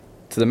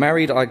To the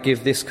married I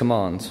give this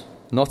command,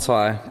 not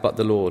I, but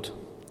the Lord.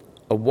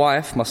 A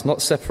wife must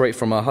not separate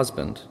from her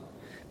husband,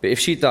 but if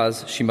she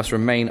does, she must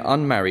remain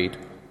unmarried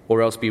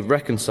or else be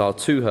reconciled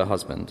to her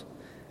husband,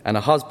 and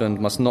a husband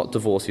must not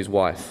divorce his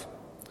wife.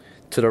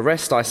 To the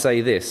rest I say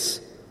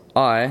this,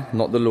 I,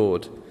 not the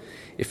Lord.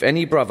 If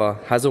any brother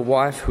has a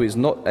wife who is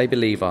not a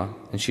believer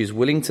and she is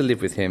willing to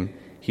live with him,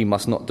 he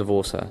must not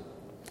divorce her.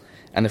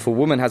 And if a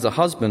woman has a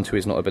husband who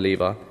is not a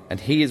believer and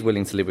he is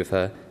willing to live with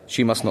her,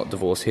 she must not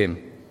divorce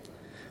him.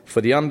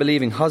 For the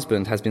unbelieving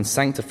husband has been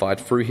sanctified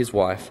through his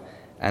wife,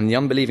 and the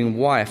unbelieving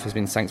wife has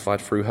been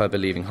sanctified through her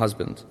believing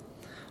husband.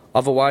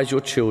 Otherwise your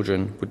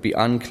children would be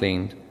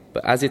unclean,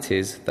 but as it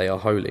is, they are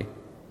holy.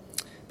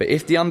 But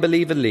if the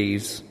unbeliever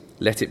leaves,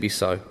 let it be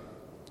so.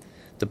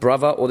 The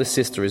brother or the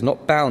sister is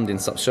not bound in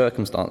such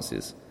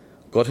circumstances.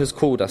 God has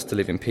called us to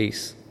live in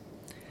peace.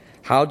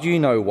 How do you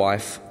know,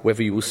 wife,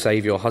 whether you will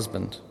save your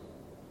husband?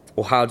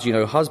 Or how do you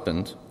know,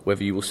 husband,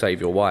 whether you will save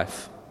your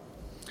wife?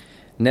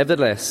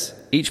 Nevertheless,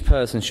 each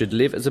person should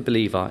live as a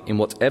believer in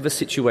whatever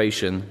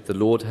situation the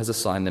Lord has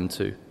assigned them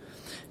to,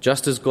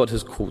 just as God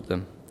has called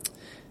them.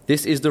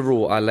 This is the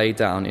rule I lay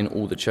down in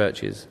all the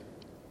churches.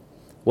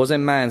 Was a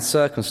man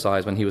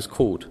circumcised when he was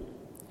called?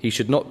 He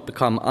should not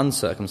become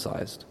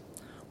uncircumcised.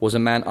 Was a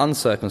man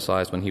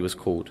uncircumcised when he was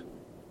called?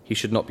 He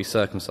should not be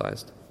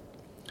circumcised.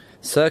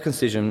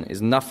 Circumcision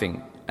is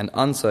nothing, and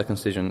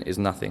uncircumcision is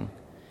nothing.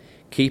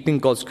 Keeping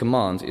God's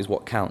command is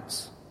what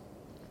counts.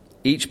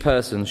 Each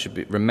person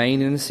should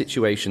remain in the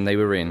situation they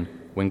were in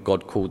when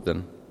God called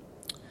them.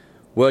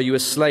 Were you a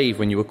slave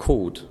when you were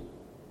called?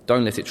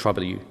 Don't let it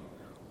trouble you.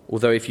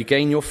 Although if you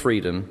gain your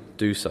freedom,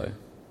 do so.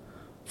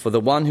 For the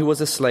one who was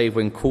a slave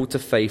when called to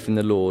faith in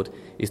the Lord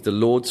is the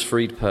Lord's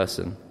freed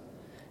person.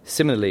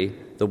 Similarly,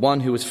 the one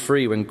who was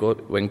free when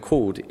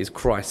called is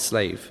Christ's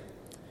slave.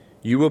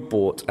 You were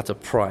bought at a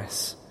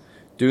price.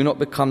 Do not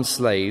become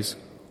slaves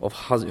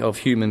of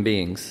human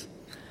beings.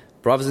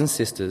 Brothers and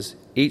sisters,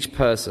 each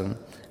person,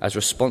 as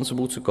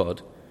responsible to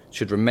God,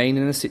 should remain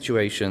in the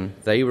situation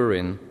they were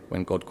in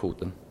when God called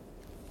them.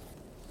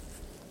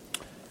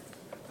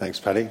 Thanks,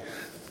 Paddy.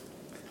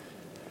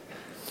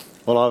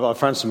 Well, I've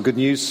found some good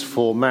news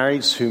for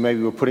marrieds who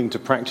maybe were putting to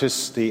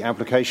practice the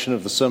application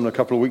of the sermon a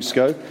couple of weeks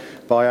ago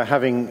by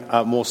having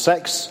more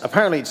sex.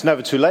 Apparently, it's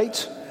never too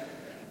late.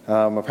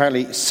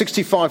 Apparently,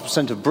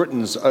 65% of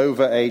Britons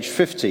over age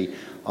 50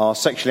 are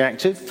sexually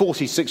active.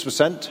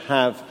 46%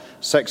 have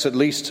sex at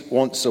least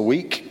once a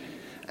week.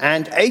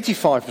 And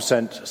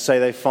 85% say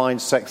they find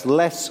sex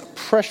less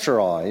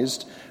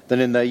pressurized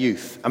than in their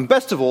youth. And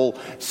best of all,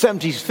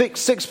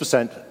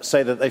 76%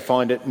 say that they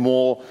find it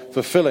more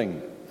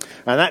fulfilling.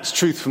 And that's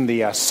truth from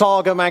the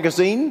Saga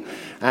magazine.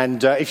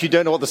 And if you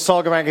don't know what the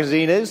Saga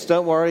magazine is,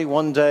 don't worry,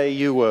 one day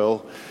you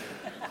will.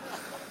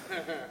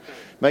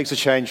 Makes a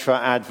change for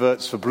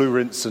adverts for blue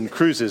rinse and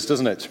cruises,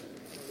 doesn't it?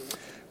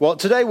 Well,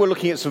 today we're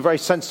looking at some very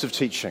sensitive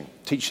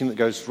teaching that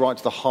goes right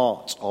to the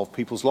heart of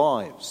people's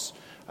lives.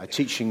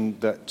 Teaching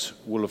that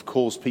will have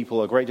caused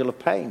people a great deal of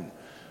pain.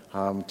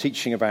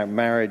 Teaching about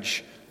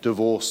marriage,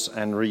 divorce,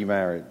 and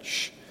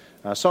remarriage.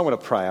 So I'm going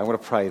to pray. I'm going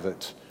to pray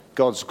that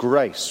God's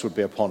grace would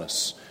be upon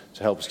us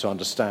to help us to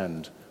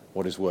understand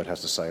what his word has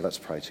to say. Let's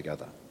pray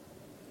together.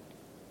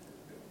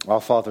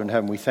 Our Father in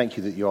heaven, we thank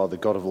you that you are the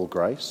God of all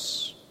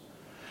grace.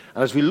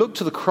 And as we look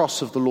to the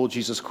cross of the Lord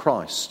Jesus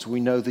Christ,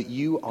 we know that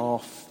you are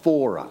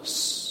for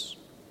us.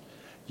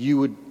 You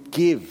would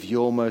give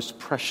your most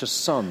precious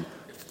Son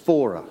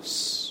for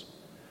us.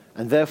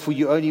 And therefore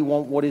you only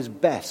want what is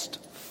best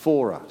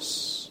for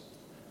us.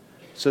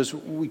 So as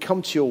we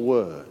come to your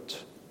word,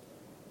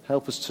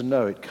 help us to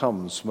know it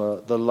comes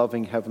from the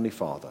loving Heavenly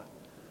Father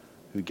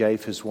who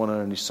gave his one and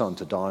only Son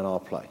to die in our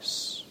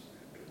place.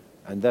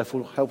 And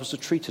therefore help us to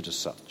treat it as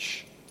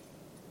such.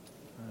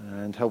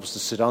 And help us to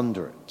sit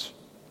under it,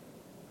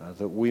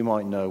 that we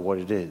might know what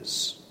it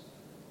is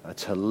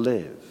to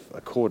live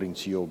according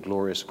to your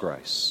glorious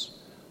grace.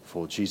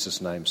 For Jesus'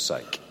 name's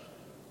sake.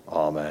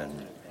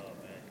 Amen.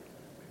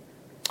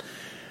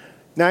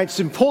 Now, it's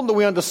important that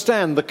we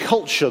understand the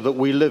culture that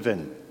we live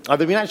in. There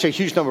have been actually a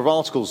huge number of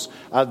articles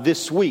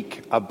this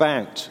week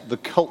about the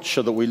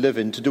culture that we live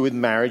in to do with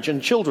marriage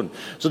and children.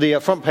 So the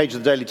front page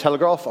of the Daily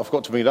Telegraph, I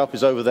forgot to bring it up,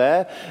 is over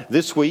there.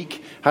 This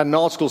week had an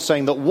article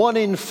saying that 1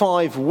 in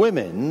 5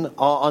 women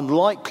are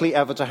unlikely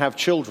ever to have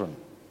children.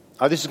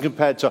 This is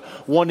compared to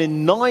 1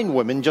 in 9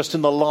 women just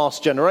in the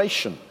last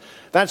generation.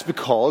 That's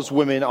because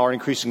women are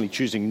increasingly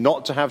choosing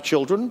not to have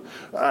children.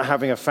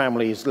 Having a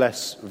family is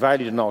less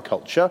valued in our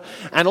culture.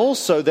 And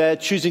also they're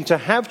choosing to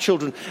have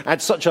children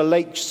at such a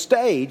late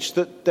stage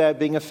that they're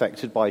being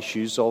affected by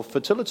issues of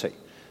fertility.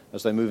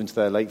 As they move into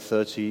their late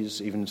 30s,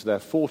 even into their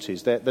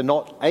 40s, they're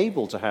not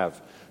able to have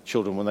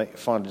children when they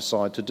finally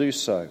decide to do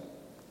so.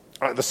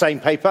 The same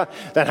paper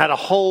then had a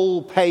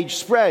whole page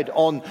spread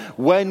on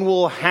when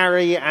will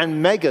Harry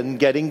and Meghan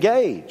get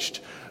engaged.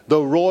 The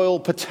royal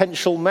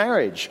potential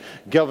marriage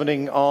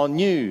governing our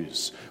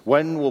news.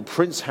 When will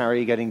Prince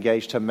Harry get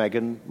engaged to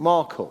Meghan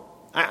Markle?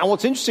 And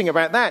what's interesting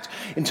about that,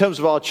 in terms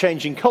of our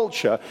changing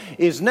culture,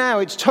 is now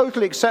it's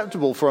totally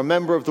acceptable for a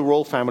member of the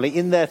royal family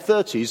in their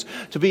 30s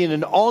to be in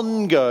an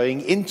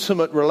ongoing,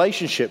 intimate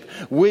relationship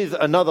with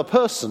another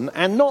person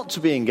and not to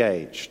be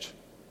engaged.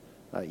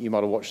 You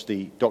might have watched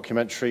the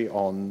documentary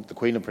on the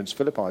Queen and Prince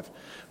Philip. I've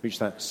reached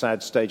that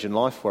sad stage in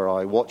life where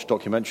I watch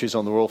documentaries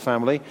on the royal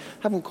family.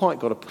 Haven't quite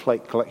got a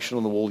plate collection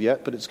on the wall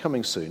yet, but it's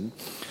coming soon.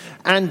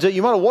 And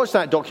you might have watched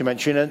that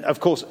documentary, and of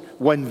course,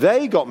 when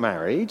they got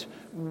married,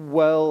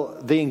 well,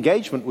 the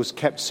engagement was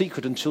kept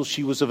secret until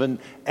she was of an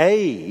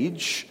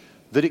age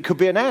that it could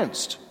be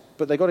announced.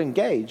 But they got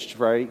engaged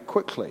very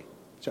quickly.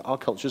 So our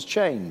culture's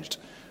changed.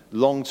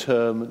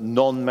 Long-term,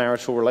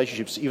 non-marital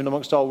relationships, even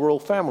amongst our royal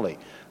family,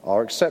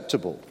 are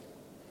acceptable.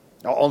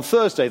 On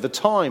Thursday, The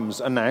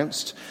Times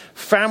announced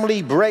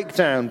family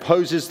breakdown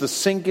poses the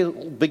single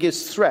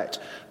biggest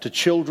threat to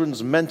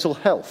children's mental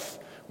health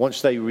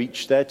once they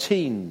reach their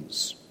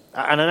teens.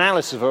 An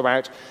analysis of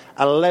about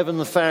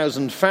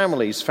 11,000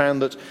 families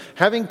found that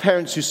having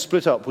parents who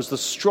split up was the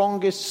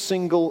strongest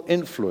single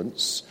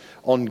influence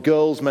on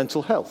girls'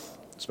 mental health,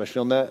 especially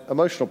on their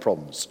emotional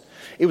problems.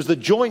 It was the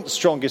joint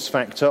strongest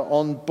factor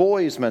on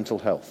boys' mental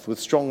health, with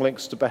strong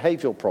links to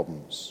behavioural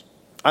problems.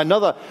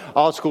 Another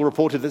article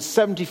reported that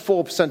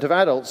 74% of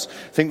adults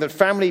think that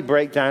family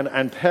breakdown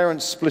and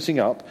parents splitting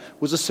up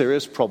was a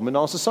serious problem in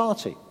our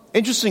society.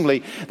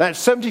 Interestingly, that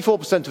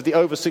 74% of the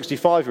over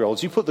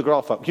 65-year-olds, you put the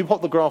graph up, can you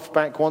pop the graph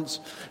back once?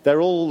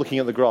 They're all looking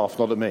at the graph,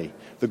 not at me.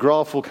 The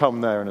graph will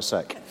come there in a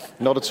sec.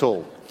 Not at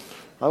all.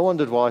 I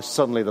wondered why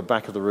suddenly the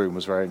back of the room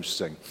was very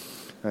interesting.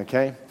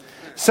 Okay?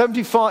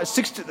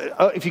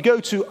 If you go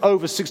to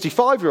over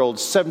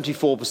 65-year-olds,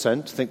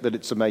 74% think that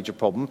it's a major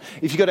problem.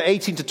 If you go to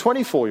 18 to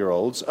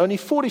 24-year-olds, only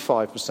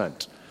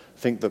 45%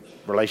 think that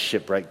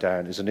relationship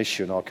breakdown is an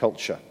issue in our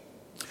culture.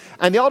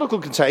 And the article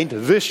contained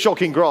this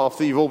shocking graph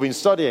that you've all been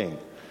studying.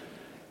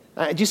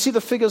 Do you see the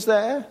figures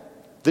there?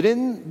 That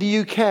in the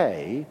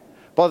UK,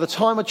 by the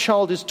time a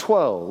child is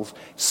 12,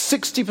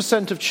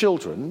 60% of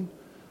children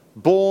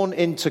born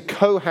into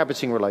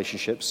cohabiting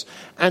relationships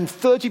and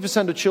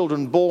 30% of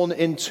children born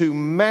into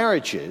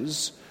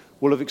marriages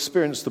will have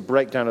experienced the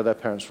breakdown of their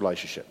parents'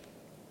 relationship.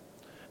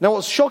 Now,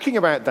 what's shocking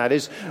about that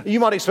is, you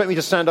might expect me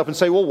to stand up and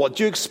say, well, what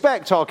do you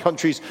expect? Our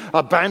countries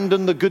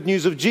abandon the good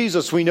news of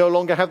Jesus. We no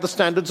longer have the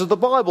standards of the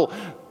Bible.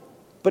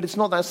 But it's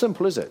not that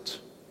simple, is it?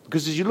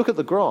 Because as you look at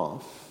the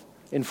graph,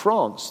 in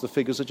France, the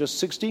figures are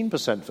just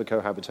 16% for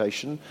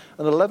cohabitation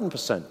and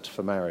 11%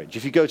 for marriage.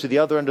 If you go to the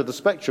other end of the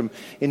spectrum,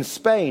 in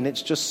Spain,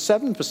 it's just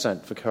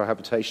 7% for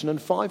cohabitation and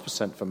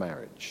 5% for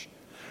marriage.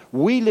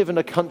 We live in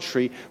a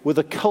country with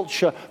a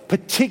culture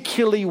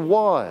particularly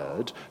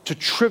wired to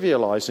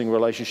trivializing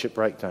relationship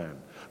breakdown,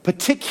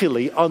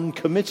 particularly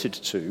uncommitted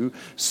to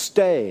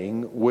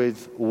staying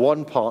with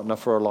one partner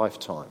for a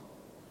lifetime.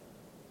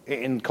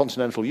 In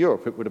continental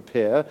Europe, it would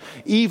appear,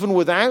 even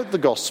without the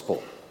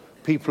gospel,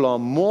 people are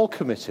more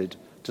committed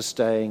to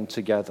staying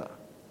together.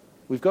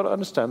 We've got to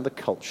understand the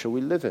culture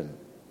we live in.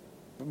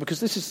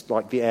 Because this is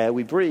like the air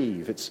we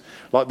breathe. It's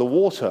like the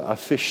water a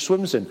fish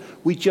swims in.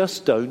 We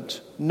just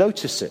don't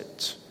notice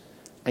it.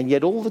 And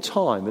yet all the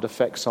time it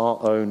affects our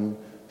own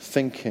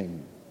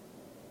thinking.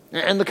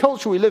 And the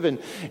culture we live in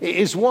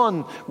is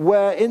one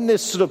where in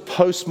this sort of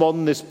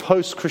postmodern, this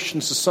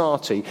post-Christian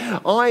society,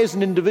 I as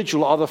an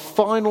individual are the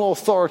final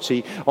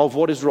authority of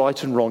what is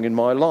right and wrong in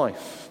my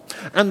life.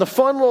 And the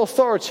final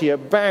authority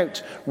about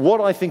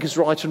what I think is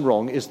right and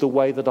wrong is the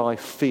way that I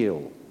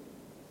feel.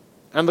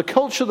 And the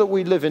culture that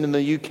we live in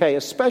the UK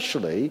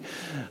especially,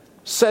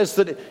 says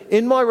that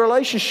in my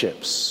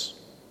relationships,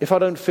 if I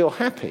don't feel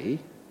happy,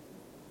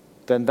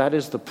 then that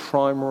is the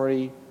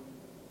primary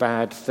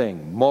bad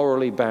thing,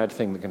 morally bad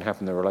thing that can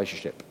happen in a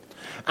relationship.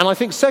 And I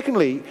think,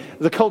 secondly,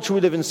 the culture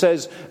we live in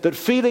says that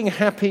feeling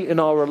happy in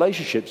our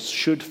relationships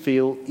should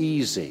feel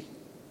easy.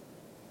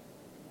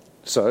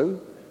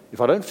 So, if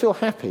I don't feel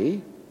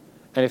happy,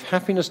 and if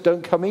happiness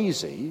don't come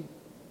easy,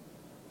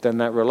 then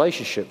that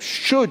relationship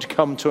should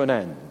come to an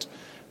end,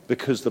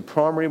 because the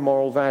primary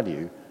moral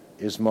value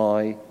is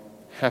my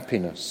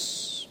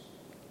happiness.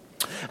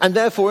 And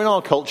therefore, in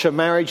our culture,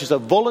 marriage is a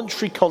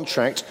voluntary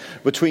contract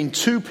between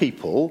two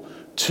people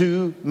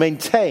to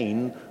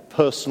maintain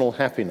personal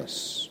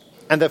happiness.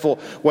 And therefore,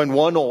 when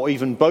one or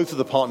even both of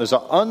the partners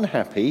are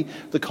unhappy,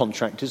 the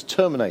contract is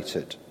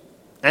terminated.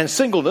 And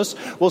singleness,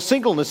 well,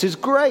 singleness is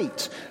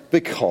great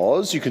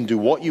because you can do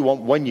what you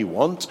want when you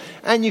want,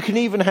 and you can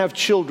even have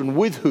children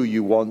with who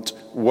you want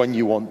when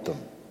you want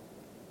them.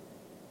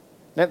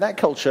 Now, that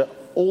culture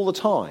all the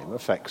time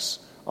affects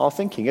our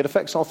thinking. It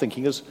affects our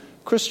thinking as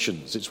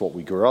Christians. It's what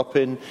we grew up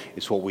in.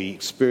 It's what we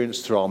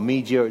experience through our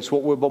media. It's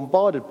what we're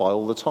bombarded by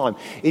all the time.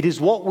 It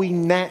is what we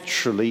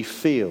naturally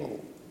feel.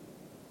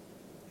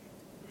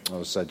 I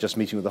was just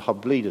meeting with the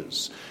Hub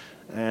leaders,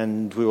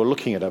 and we were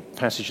looking at a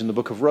passage in the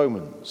book of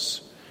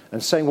Romans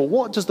and saying, well,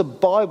 what does the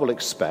Bible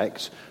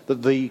expect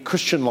that the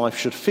Christian life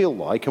should feel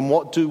like, and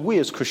what do we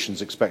as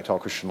Christians expect our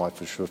Christian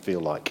life should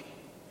feel like?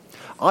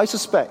 I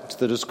suspect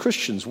that as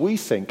Christians, we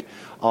think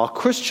our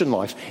Christian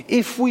life,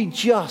 if we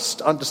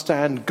just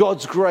understand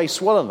God's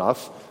grace well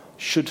enough,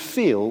 should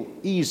feel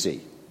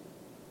easy.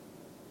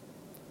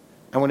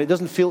 And when it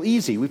doesn't feel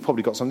easy, we've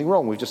probably got something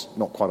wrong. We've just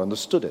not quite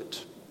understood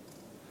it.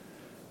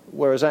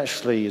 Whereas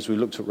actually, as we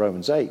looked at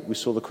Romans 8, we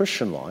saw the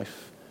Christian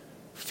life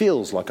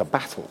feels like a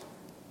battle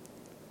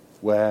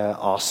where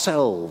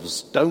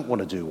ourselves don't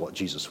want to do what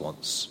Jesus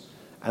wants,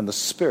 and the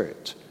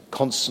Spirit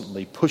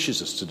constantly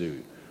pushes us to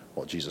do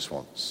what Jesus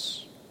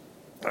wants.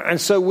 And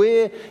so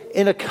we're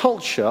in a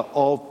culture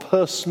of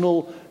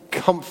personal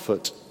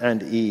comfort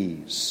and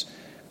ease.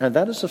 And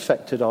that has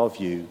affected our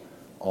view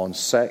on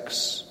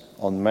sex,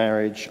 on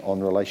marriage,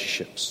 on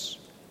relationships.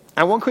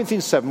 And 1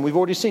 Corinthians 7, we've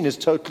already seen, is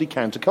totally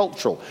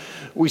countercultural.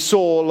 We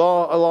saw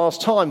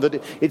last time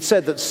that it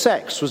said that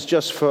sex was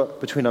just for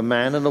between a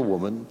man and a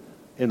woman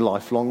in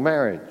lifelong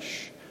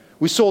marriage.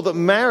 We saw that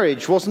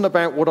marriage wasn't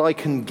about what I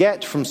can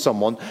get from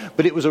someone,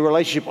 but it was a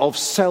relationship of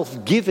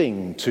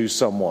self-giving to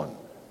someone.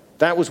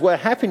 That was where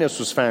happiness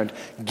was found,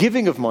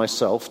 giving of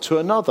myself to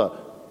another.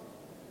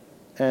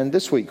 And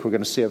this week we're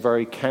going to see a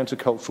very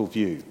countercultural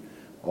view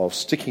of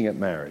sticking at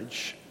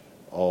marriage,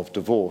 of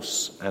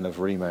divorce and of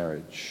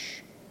remarriage.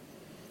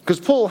 Because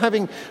Paul,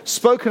 having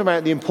spoken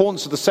about the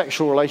importance of the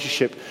sexual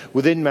relationship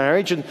within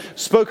marriage and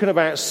spoken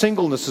about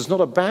singleness as not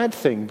a bad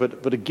thing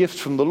but a gift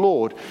from the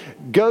Lord,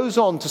 goes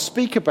on to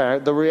speak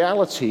about the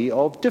reality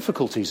of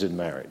difficulties in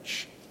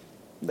marriage.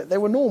 They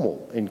were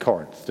normal in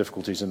Corinth,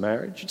 difficulties in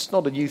marriage. It's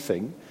not a new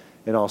thing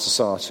in our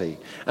society.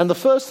 And the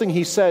first thing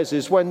he says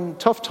is when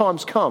tough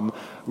times come,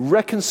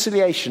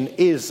 reconciliation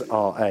is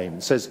our aim.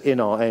 It says in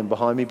our aim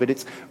behind me, but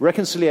it's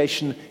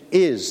reconciliation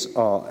is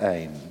our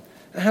aim.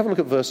 Now have a look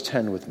at verse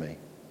 10 with me.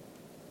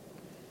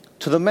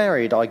 To the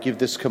married I give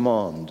this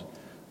command,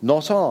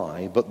 not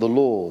I, but the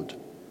Lord.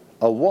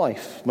 A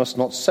wife must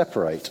not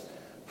separate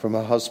from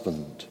her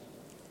husband.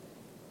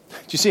 Do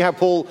you see how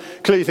Paul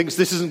clearly thinks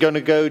this isn't going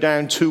to go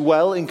down too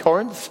well in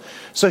Corinth?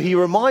 So he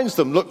reminds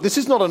them, look, this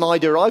is not an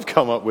idea I've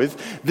come up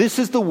with. This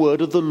is the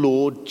word of the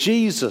Lord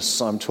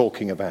Jesus I'm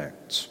talking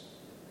about.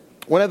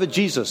 Whenever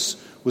Jesus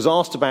was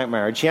asked about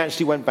marriage, he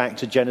actually went back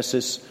to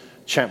Genesis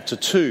chapter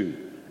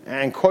 2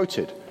 and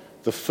quoted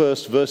the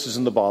first verses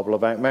in the Bible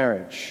about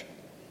marriage.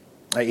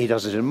 He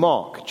does it in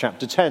Mark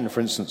chapter 10,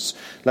 for instance.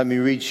 Let me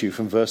read to you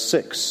from verse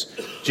 6.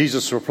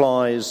 Jesus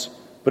replies,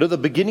 "But at the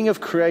beginning of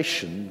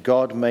creation,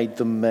 God made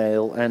them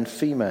male and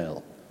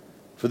female.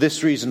 For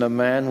this reason, a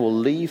man will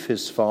leave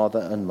his father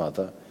and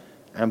mother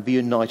and be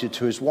united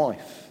to his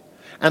wife,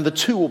 and the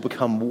two will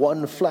become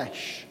one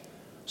flesh.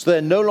 So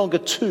they're no longer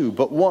two,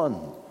 but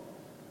one.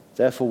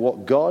 Therefore,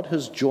 what God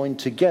has joined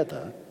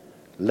together,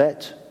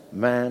 let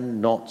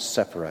man not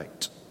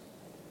separate."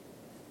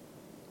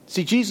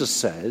 See, Jesus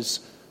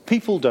says,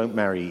 people don't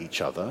marry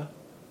each other.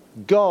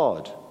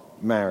 God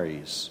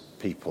marries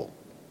people.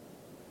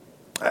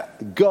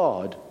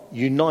 God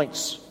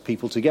unites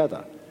people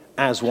together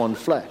as one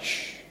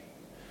flesh.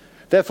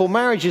 Therefore,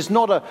 marriage is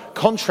not a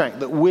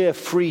contract that we're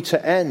free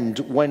to end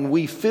when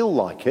we feel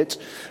like it,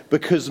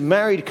 because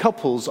married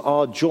couples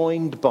are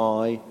joined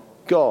by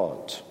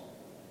God.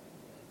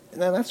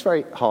 Now, that's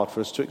very hard for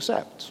us to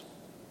accept.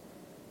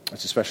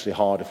 It's especially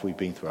hard if we've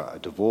been through a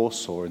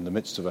divorce or in the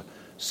midst of a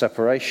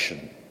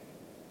separation.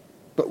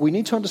 But we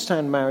need to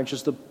understand marriage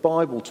as the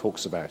Bible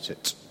talks about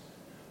it.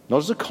 Not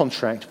as a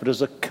contract, but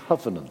as a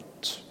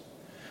covenant.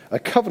 A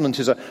covenant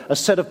is a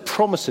set of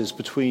promises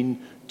between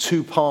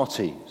two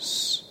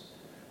parties.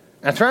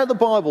 And throughout the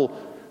Bible,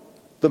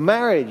 the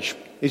marriage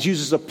is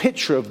used as a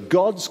picture of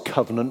God's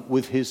covenant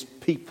with his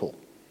people.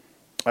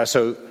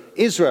 So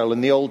Israel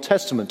in the Old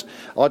Testament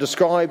are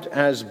described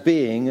as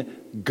being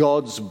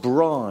God's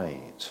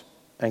bride,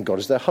 and God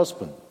is their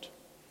husband.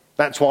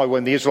 That's why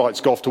when the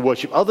Israelites go off to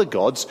worship other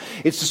gods,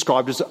 it's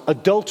described as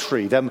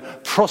adultery, them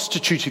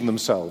prostituting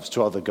themselves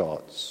to other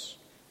gods.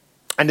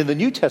 And in the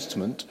New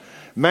Testament,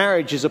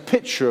 marriage is a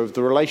picture of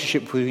the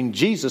relationship between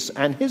Jesus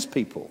and his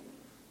people,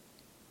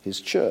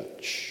 his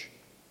church.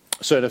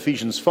 So in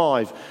Ephesians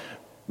 5,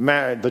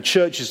 the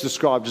church is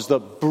described as the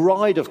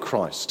bride of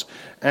Christ,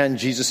 and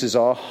Jesus is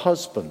our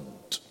husband.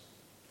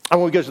 And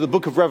when we go to the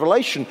book of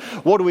Revelation,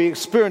 what do we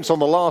experience on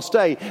the last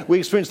day? We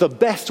experience the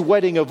best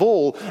wedding of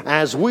all,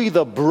 as we,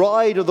 the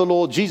bride of the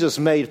Lord Jesus,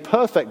 made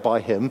perfect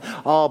by him,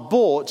 are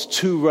brought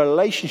to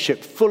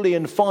relationship fully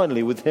and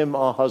finally with him,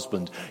 our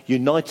husband,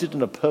 united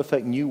in a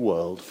perfect new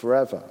world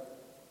forever.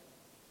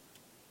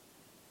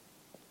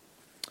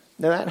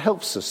 Now that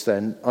helps us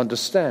then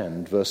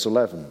understand verse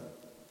 11.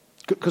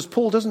 Because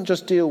Paul doesn't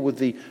just deal with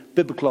the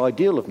biblical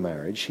ideal of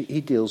marriage, he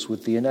deals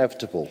with the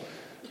inevitable.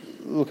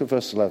 Look at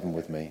verse 11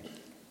 with me.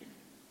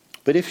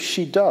 But if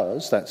she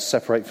does, that's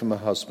separate from her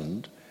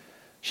husband,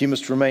 she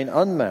must remain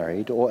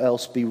unmarried or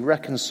else be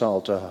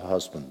reconciled to her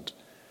husband.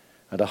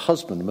 And a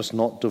husband must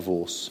not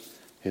divorce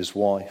his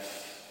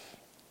wife.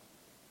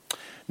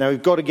 Now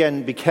we've got to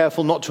again be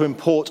careful not to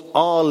import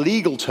our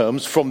legal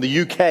terms from the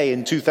UK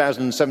in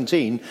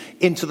 2017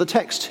 into the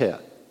text here.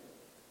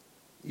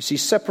 You see,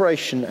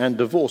 separation and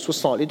divorce were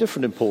slightly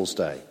different in Paul's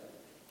day.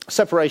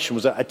 Separation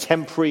was a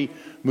temporary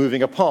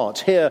moving apart.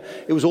 Here,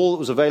 it was all that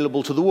was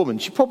available to the woman.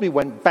 She probably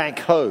went back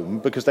home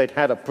because they'd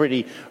had a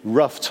pretty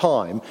rough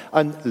time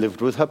and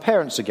lived with her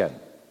parents again.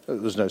 There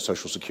was no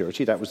social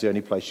security. That was the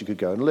only place you could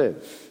go and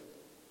live.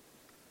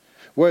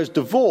 Whereas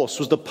divorce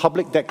was the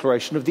public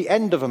declaration of the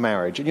end of a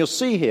marriage. And you'll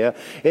see here,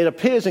 it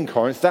appears in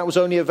Corinth, that was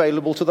only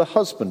available to the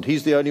husband.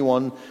 He's the only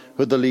one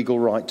who had the legal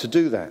right to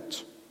do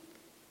that.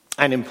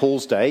 And in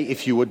Paul's day,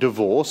 if you were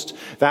divorced,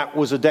 that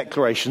was a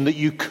declaration that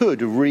you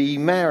could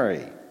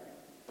remarry.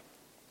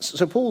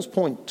 So Paul's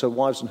point to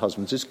wives and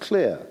husbands is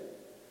clear.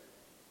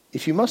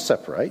 If you must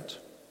separate,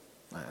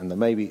 and there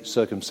may be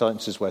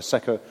circumstances where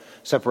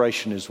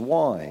separation is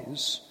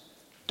wise,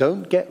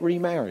 don't get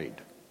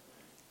remarried.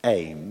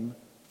 Aim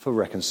for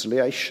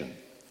reconciliation.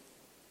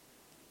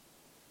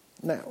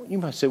 Now, you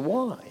might say,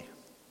 why?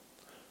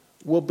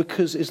 Well,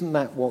 because isn't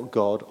that what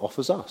God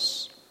offers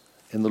us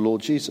in the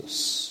Lord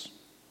Jesus?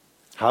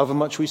 However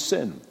much we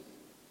sin,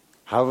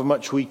 however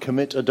much we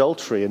commit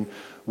adultery and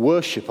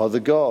worship other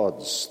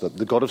gods,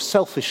 the God of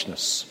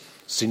selfishness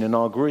seen in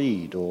our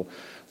greed, or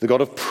the God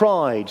of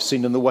pride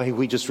seen in the way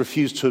we just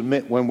refuse to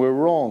admit when we're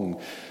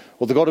wrong,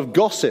 or the God of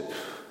gossip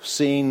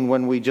seen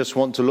when we just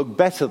want to look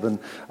better than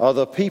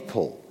other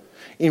people.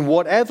 In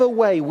whatever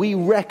way we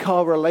wreck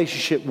our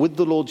relationship with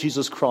the Lord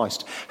Jesus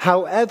Christ,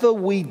 however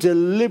we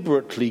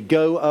deliberately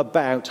go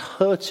about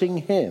hurting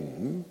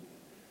him,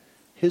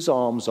 his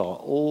arms are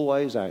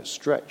always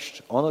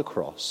outstretched on a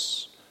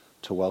cross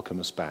to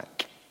welcome us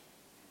back.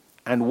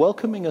 And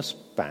welcoming us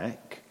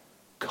back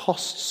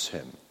costs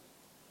him.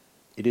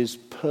 It is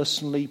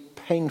personally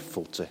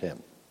painful to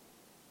him.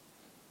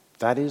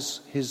 That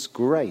is his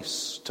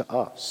grace to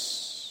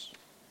us.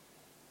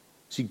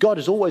 See, God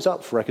is always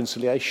up for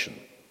reconciliation.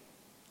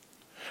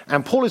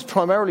 And Paul is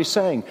primarily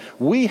saying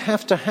we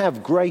have to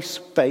have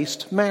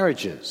grace-based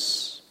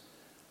marriages.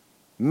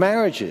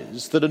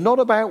 Marriages that are not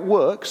about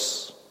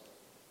works,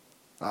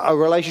 a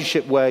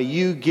relationship where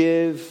you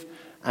give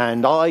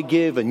and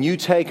you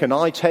take and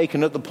I take,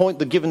 and at the point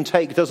the give and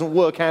take doesn't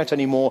work out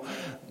anymore,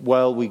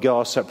 well, we go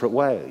our separate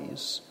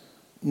ways.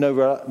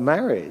 No,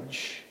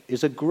 marriage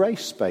is a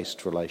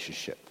grace-based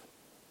relationship.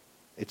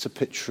 It's a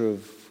picture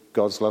of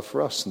God's love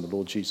for us in the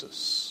Lord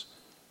Jesus,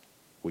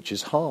 which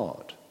is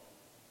hard,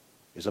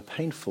 is a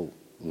painful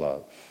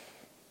love.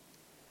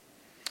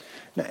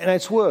 Now, and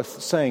it's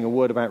worth saying a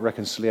word about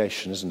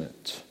reconciliation, isn't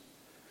it?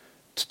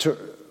 To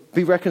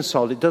be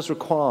reconciled, it does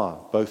require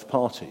both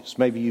parties.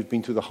 Maybe you've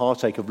been through the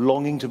heartache of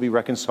longing to be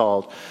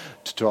reconciled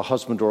to a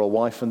husband or a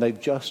wife, and they've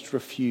just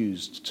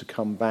refused to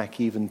come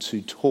back even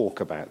to talk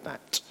about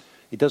that.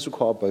 It does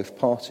require both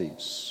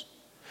parties.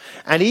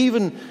 And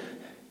even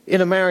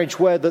in a marriage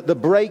where the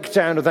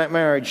breakdown of that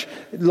marriage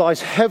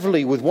lies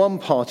heavily with one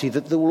party,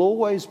 that there will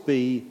always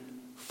be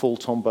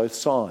fault on both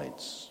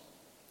sides.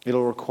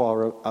 It'll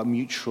require a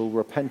mutual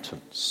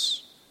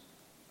repentance,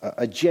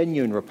 a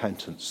genuine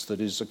repentance that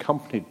is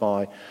accompanied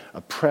by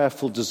a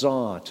prayerful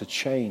desire to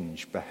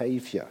change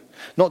behavior,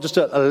 not just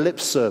a lip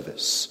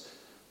service.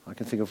 I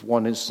can think of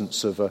one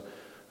instance of a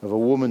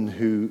woman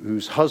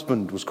whose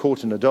husband was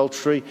caught in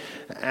adultery,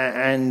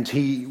 and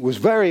he was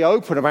very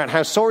open about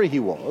how sorry he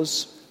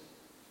was,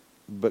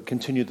 but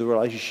continued the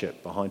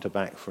relationship behind her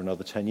back for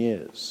another 10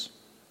 years.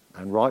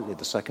 And rightly,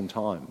 the second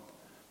time,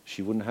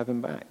 she wouldn't have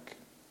him back.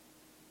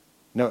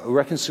 No,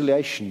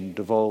 reconciliation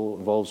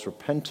involves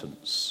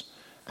repentance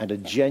and a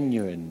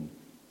genuine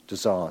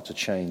desire to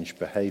change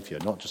behavior,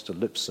 not just a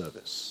lip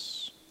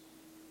service.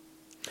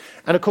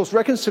 And of course,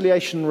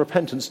 reconciliation and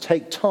repentance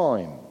take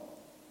time.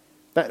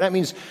 That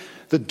means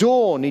the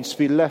door needs to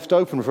be left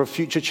open for a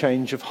future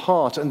change of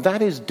heart, and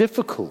that is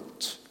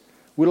difficult.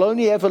 We'll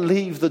only ever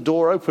leave the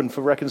door open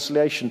for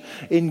reconciliation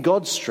in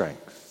God's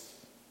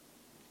strength.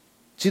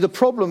 See, the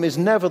problem is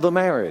never the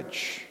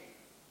marriage.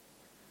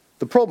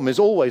 The problem is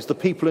always the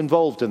people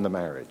involved in the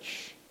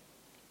marriage.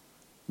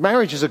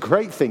 Marriage is a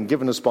great thing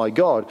given us by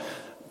God.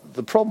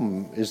 The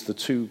problem is the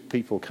two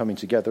people coming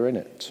together in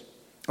it.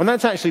 And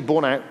that's actually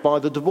borne out by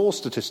the divorce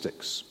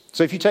statistics.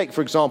 So if you take,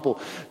 for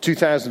example,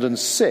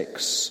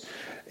 2006,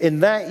 in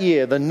that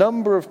year, the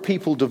number of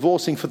people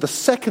divorcing for the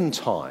second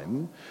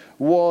time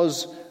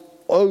was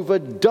over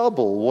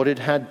double what it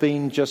had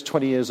been just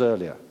 20 years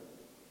earlier.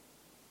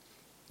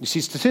 You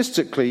see,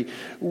 statistically,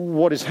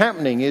 what is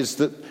happening is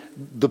that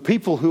the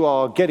people who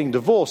are getting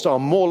divorced are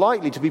more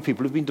likely to be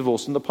people who've been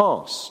divorced in the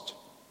past.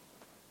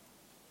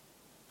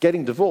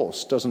 Getting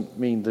divorced doesn't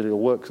mean that it'll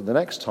work the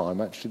next time.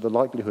 Actually, the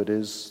likelihood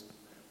is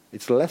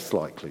it's less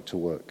likely to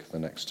work the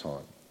next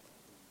time.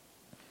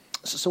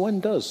 So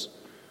when does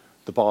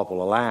the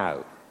Bible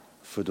allow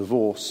for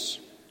divorce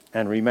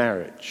and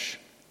remarriage?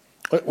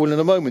 Well, in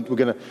a moment, we're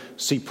going to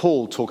see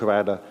Paul talk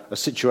about a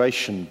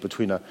situation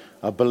between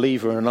a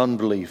believer and an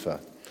unbeliever.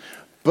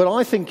 But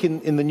I think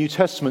in the New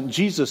Testament,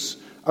 Jesus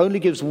only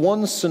gives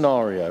one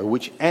scenario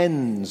which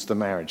ends the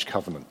marriage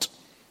covenant.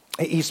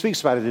 He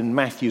speaks about it in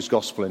Matthew's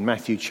Gospel, in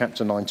Matthew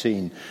chapter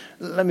 19.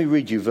 Let me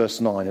read you verse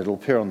 9. It'll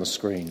appear on the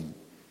screen.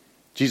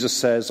 Jesus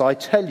says, "I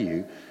tell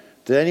you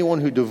that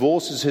anyone who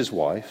divorces his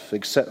wife,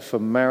 except for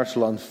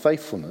marital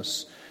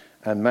unfaithfulness,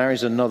 and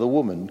marries another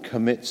woman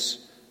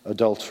commits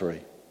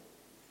adultery.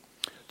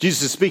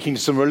 Jesus is speaking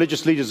to some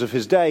religious leaders of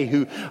his day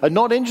who are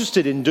not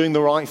interested in doing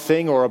the right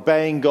thing or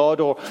obeying God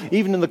or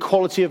even in the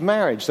quality of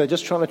marriage. They're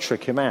just trying to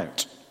trick him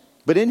out.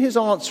 But in his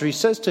answer, he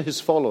says to his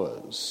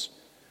followers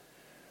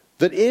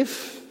that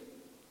if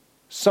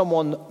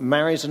someone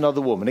marries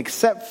another woman,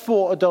 except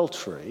for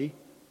adultery,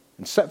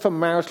 except for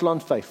marital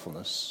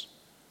unfaithfulness,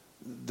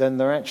 then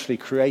they're actually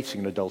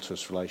creating an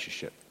adulterous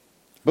relationship.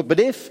 But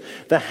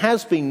if there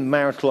has been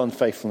marital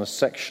unfaithfulness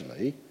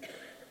sexually,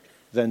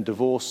 then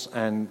divorce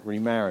and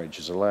remarriage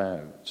is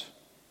allowed.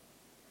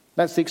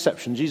 That's the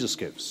exception Jesus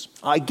gives.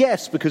 I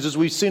guess because, as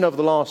we've seen over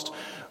the last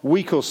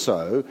week or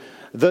so,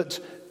 that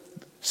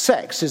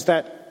sex is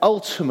that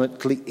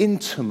ultimately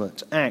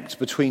intimate act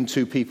between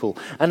two people,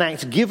 an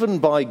act given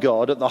by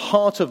God at the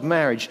heart of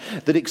marriage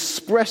that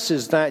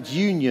expresses that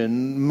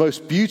union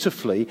most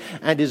beautifully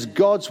and is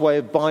God's way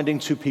of binding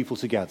two people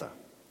together.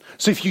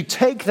 So if you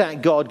take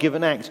that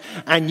God-given act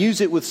and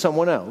use it with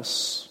someone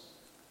else,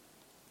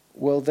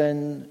 well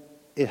then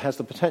it has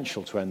the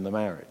potential to end the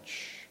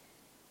marriage.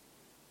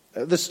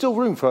 There's still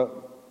room for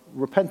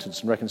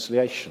repentance and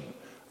reconciliation.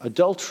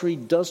 Adultery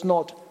does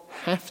not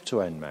have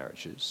to end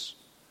marriages,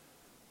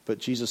 but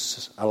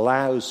Jesus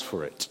allows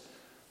for it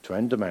to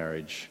end a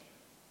marriage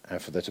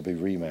and for there to be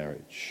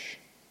remarriage.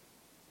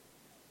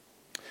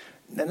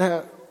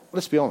 Now,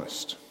 let's be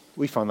honest.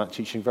 We find that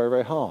teaching very,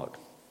 very hard.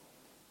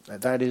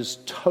 That is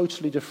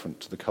totally different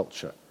to the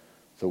culture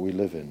that we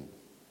live in.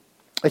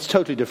 It's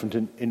totally different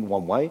in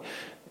one way.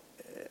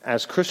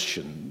 As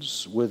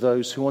Christians, we're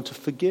those who want to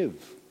forgive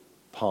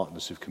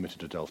partners who've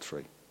committed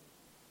adultery.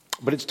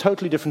 But it's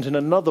totally different in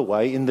another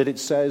way, in that it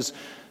says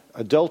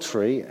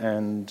adultery,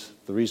 and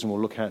the reason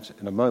we'll look at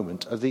in a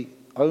moment, are the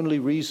only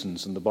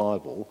reasons in the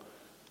Bible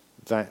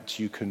that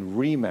you can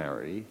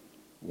remarry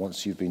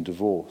once you've been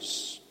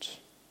divorced.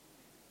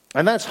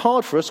 And that's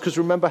hard for us because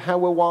remember how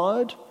we're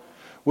wired?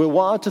 We're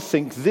wired to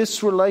think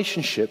this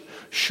relationship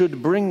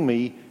should bring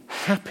me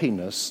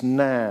happiness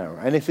now.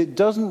 And if it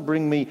doesn't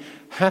bring me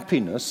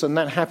happiness, and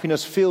that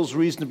happiness feels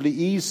reasonably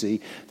easy,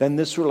 then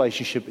this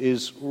relationship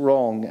is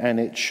wrong and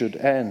it should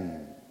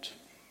end.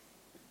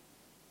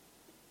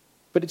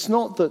 But it's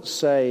not that,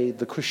 say,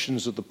 the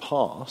Christians of the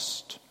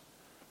past,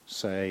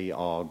 say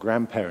our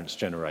grandparents'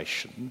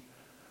 generation,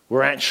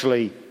 were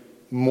actually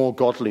more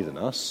godly than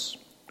us,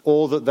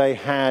 or that they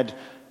had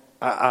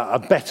a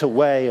better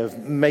way of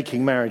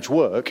making marriage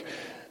work.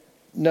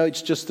 No,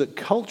 it's just that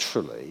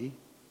culturally,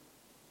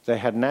 they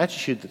had an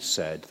attitude that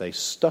said they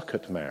stuck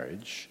at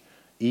marriage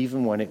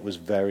even when it was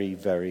very,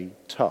 very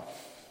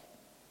tough.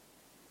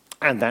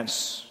 And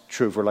that's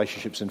true of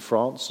relationships in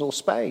France or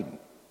Spain.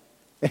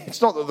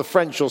 It's not that the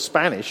French or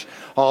Spanish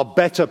are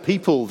better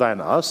people than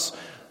us.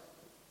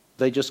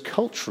 They just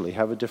culturally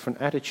have a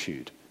different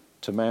attitude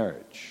to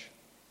marriage.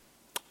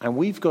 And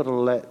we've got to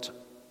let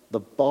the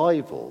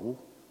Bible,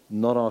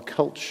 not our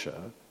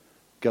culture,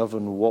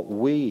 govern what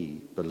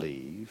we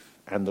believe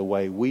and the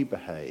way we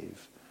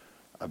behave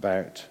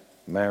about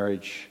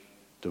marriage,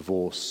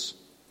 divorce,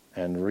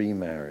 and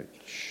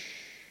remarriage.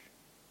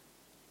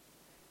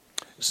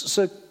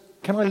 So,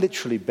 can I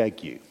literally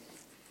beg you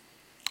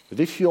that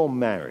if you're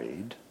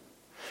married,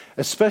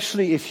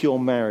 especially if you're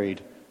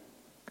married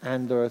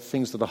and there are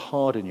things that are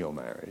hard in your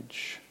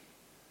marriage,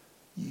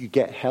 you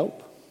get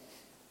help?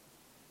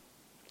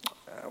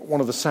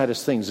 One of the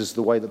saddest things is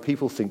the way that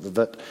people think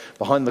that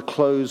behind the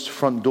closed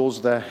front doors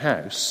of their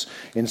house,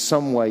 in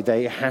some way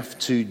they have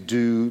to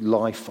do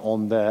life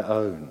on their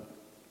own.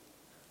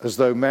 As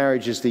though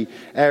marriage is the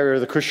area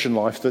of the Christian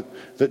life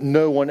that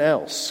no one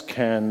else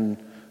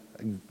can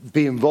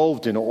be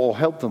involved in or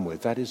help them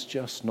with. That is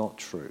just not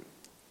true.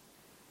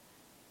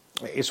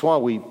 It's why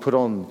we put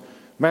on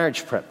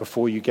marriage prep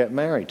before you get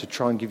married, to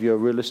try and give you a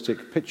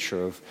realistic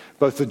picture of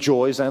both the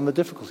joys and the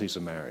difficulties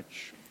of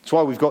marriage. That's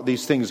why we've got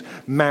these things,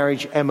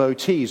 marriage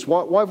MOTs.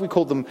 Why have we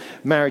called them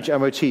marriage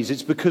MOTs?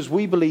 It's because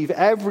we believe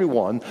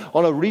everyone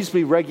on a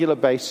reasonably regular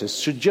basis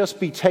should just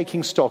be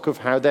taking stock of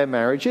how their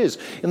marriage is,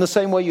 in the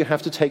same way you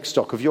have to take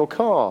stock of your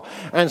car.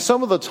 And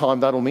some of the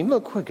time that'll mean,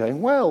 look, we're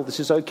going well, this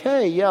is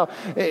okay, yeah,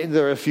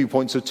 there are a few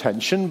points of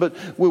tension, but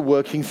we're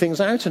working things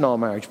out in our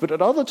marriage. But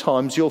at other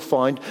times you'll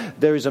find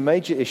there is a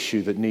major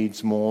issue that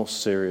needs more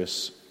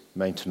serious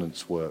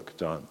maintenance work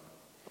done.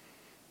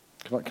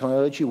 Can I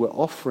urge you, we're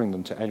offering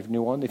them to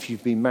anyone. If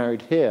you've been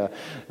married here,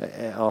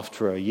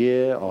 after a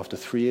year, after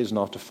 3 years, and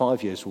after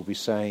 5 years, we'll be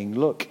saying,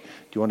 look, do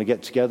you want to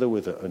get together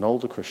with an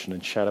older Christian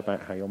and chat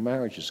about how your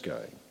marriage is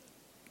going?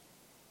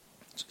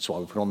 That's why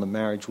we put on the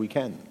marriage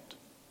weekend.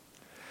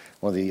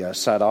 One of the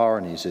sad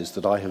ironies is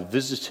that I have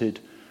visited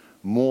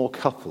more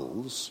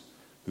couples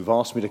who've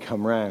asked me to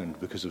come round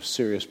because of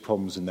serious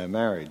problems in their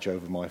marriage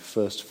over my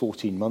first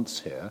 14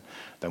 months here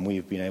than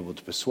we've been able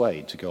to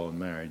persuade to go on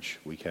marriage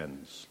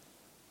weekends.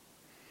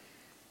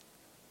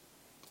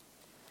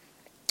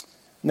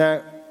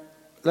 Now,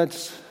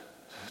 let's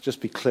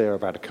just be clear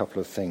about a couple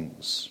of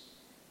things.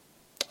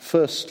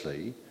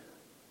 Firstly,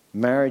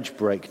 marriage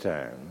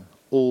breakdown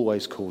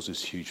always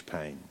causes huge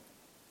pain.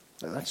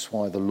 That's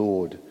why the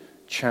Lord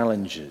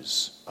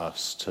challenges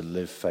us to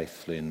live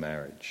faithfully in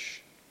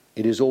marriage.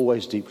 It is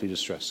always deeply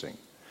distressing.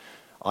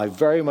 I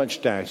very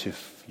much doubt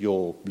if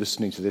you're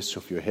listening to this or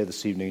if you're here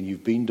this evening and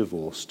you've been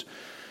divorced,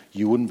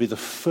 you wouldn't be the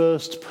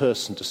first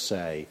person to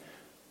say,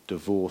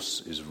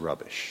 divorce is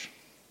rubbish.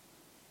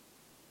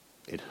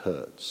 It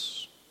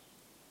hurts.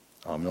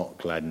 I'm not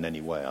glad in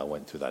any way I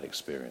went through that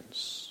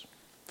experience.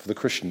 For the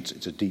Christians,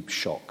 it's a deep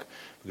shock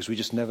because we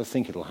just never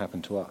think it'll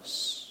happen to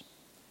us.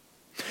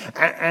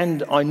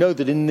 And I know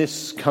that in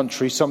this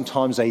country,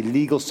 sometimes a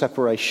legal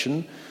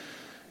separation,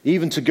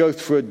 even to go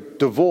through a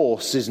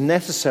divorce, is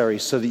necessary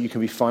so that you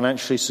can be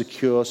financially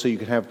secure, so you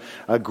can have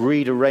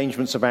agreed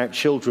arrangements about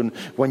children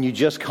when you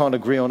just can't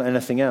agree on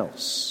anything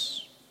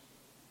else.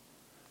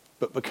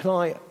 But can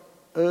I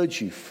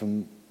urge you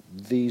from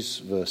these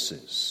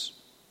verses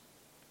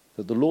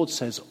that the Lord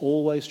says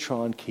always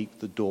try and keep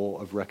the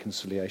door of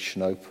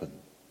reconciliation open.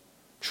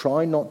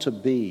 Try not to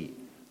be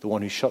the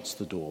one who shuts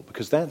the door,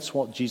 because that's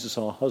what Jesus,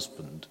 our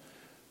husband,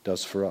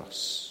 does for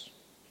us.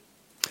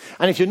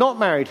 And if you're not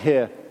married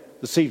here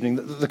this evening,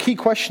 the key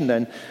question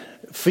then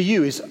for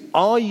you is,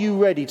 are you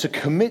ready to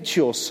commit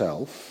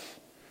yourself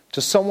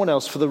to someone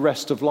else for the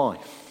rest of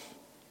life?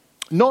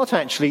 Not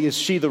actually, is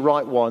she the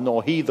right one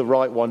or he the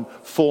right one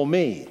for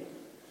me?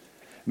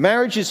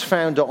 Marriage is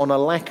founded on a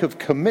lack of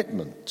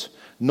commitment,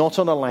 not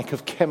on a lack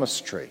of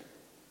chemistry.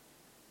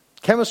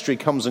 Chemistry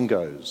comes and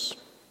goes.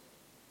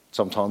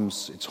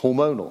 Sometimes it's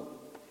hormonal.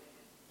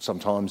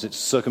 Sometimes it's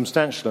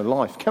circumstantial in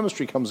life.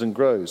 Chemistry comes and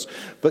grows.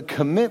 But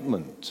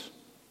commitment,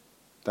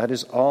 that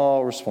is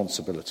our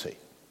responsibility.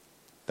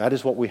 That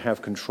is what we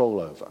have control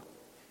over.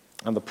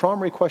 And the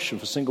primary question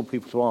for single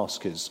people to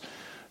ask is,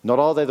 not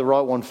are they the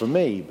right one for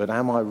me, but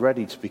am I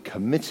ready to be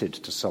committed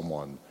to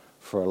someone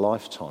for a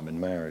lifetime in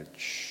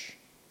marriage?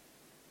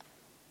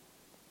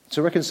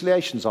 So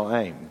reconciliation's our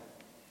aim.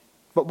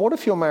 But what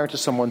if you're married to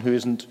someone who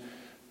isn't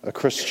a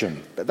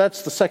Christian?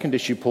 That's the second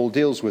issue Paul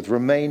deals with,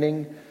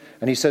 remaining.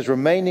 And he says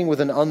remaining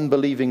with an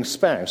unbelieving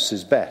spouse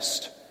is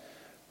best.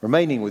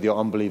 Remaining with your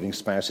unbelieving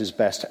spouse is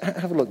best.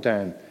 Have a look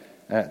down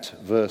at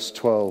verse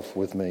 12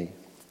 with me.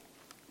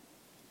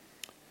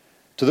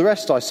 To the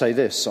rest I say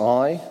this,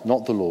 I,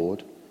 not the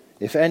Lord,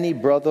 if any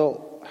brother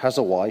has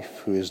a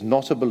wife who is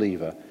not a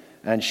believer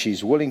and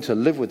she's willing to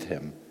live with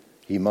him,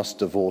 he must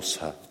divorce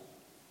her.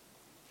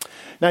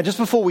 Now, just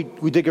before we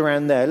dig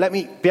around there, let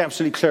me be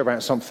absolutely clear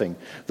about something.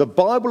 The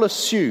Bible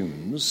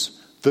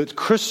assumes that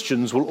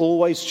Christians will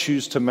always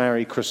choose to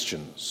marry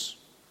Christians.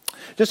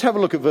 Just have a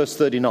look at verse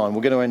 39.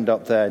 We're going to end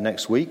up there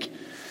next week.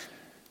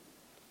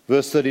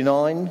 Verse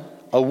 39,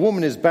 a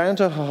woman is bound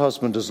to her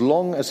husband as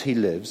long as he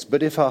lives,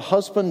 but if her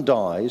husband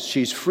dies,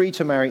 she's free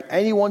to marry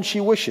anyone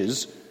she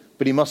wishes,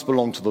 but he must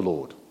belong to the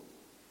Lord.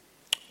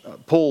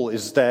 Paul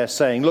is there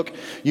saying, look,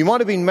 you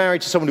might have been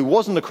married to someone who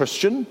wasn't a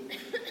Christian,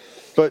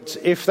 but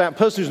if that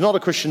person who's not a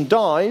Christian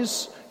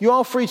dies, you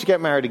are free to get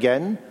married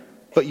again,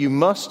 but you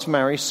must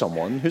marry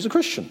someone who's a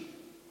Christian.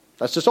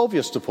 That's just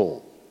obvious to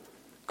Paul.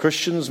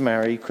 Christians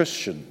marry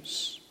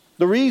Christians.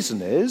 The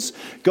reason is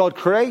God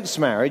creates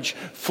marriage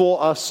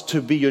for us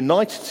to be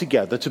united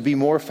together to be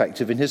more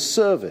effective in his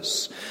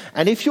service.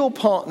 And if your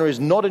partner is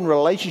not in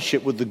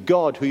relationship with the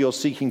God who you're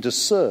seeking to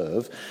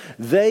serve,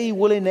 they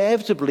will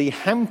inevitably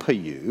hamper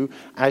you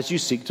as you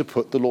seek to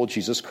put the Lord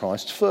Jesus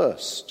Christ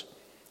first.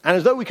 And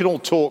as though we can all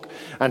talk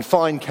and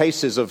find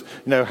cases of,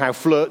 how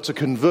flirt to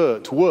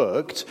convert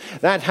worked,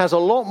 that has a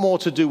lot more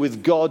to do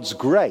with God's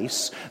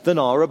grace than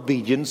our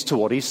obedience to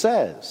what he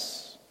says.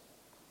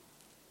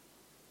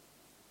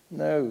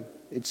 No,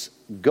 it's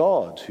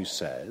God who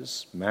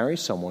says, marry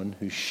someone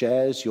who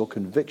shares your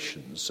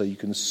convictions so you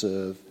can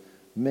serve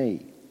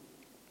me.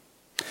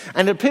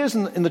 And it appears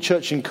in the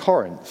church in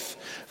Corinth,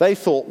 they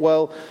thought,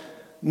 well,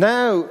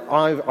 now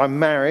I'm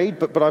married,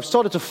 but I've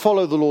started to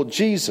follow the Lord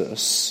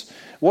Jesus.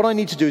 What I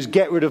need to do is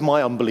get rid of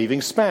my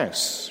unbelieving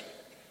spouse.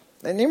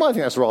 And you might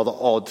think that's a rather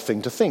odd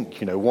thing to think.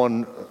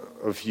 One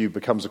of you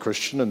becomes a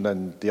Christian and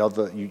then the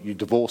other, you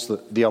divorce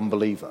the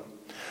unbeliever.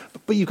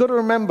 But you've got to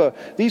remember,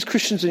 these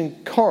Christians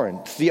in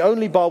Corinth, the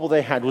only Bible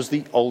they had was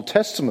the Old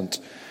Testament.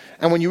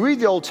 And when you read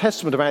the Old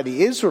Testament about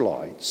the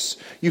Israelites,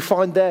 you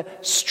find they're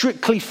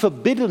strictly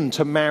forbidden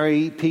to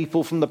marry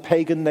people from the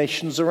pagan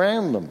nations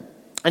around them.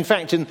 In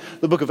fact, in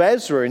the book of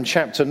Ezra, in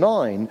chapter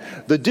 9,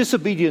 the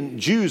disobedient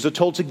Jews are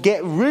told to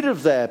get rid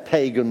of their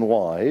pagan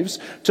wives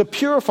to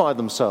purify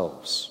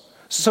themselves.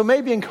 So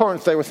maybe in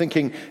Corinth they were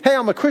thinking, hey,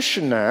 I'm a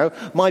Christian now,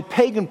 my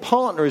pagan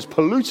partner is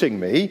polluting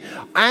me,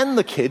 and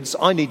the kids,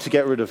 I need to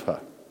get rid of her.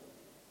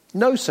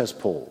 No, says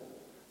Paul,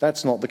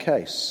 that's not the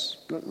case.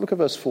 Look at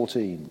verse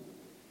 14.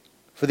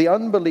 For the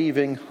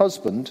unbelieving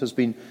husband has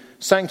been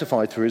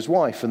sanctified through his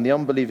wife, and the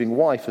unbelieving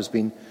wife has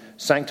been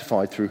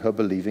sanctified through her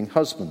believing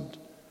husband.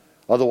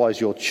 Otherwise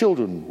your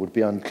children would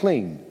be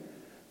unclean,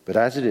 but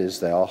as it is,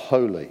 they are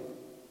holy.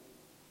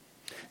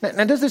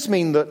 Now, does this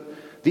mean that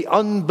the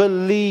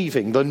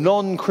unbelieving, the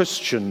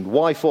non-Christian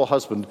wife or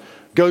husband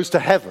goes to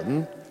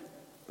heaven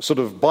sort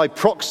of by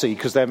proxy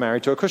because they're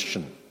married to a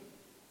Christian?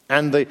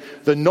 And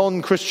the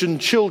non-Christian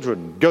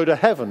children go to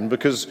heaven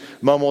because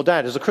mum or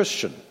dad is a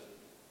Christian?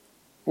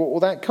 Well,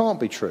 that can't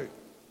be true.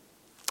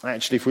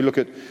 Actually, if we look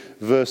at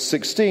verse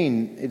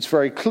 16, it's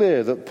very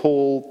clear that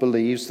Paul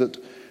believes that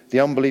the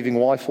unbelieving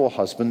wife or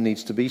husband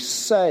needs to be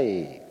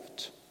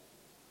saved.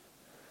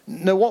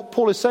 Now, what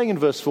Paul is saying in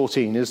verse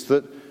 14 is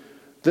that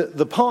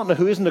the partner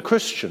who isn't a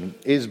Christian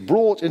is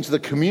brought into the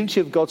community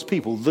of God's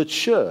people, the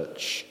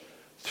church,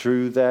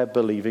 through their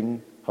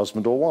believing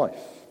husband or wife.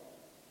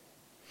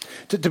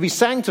 To be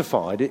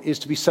sanctified is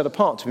to be set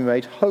apart, to be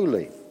made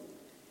holy.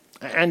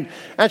 And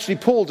actually,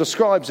 Paul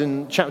describes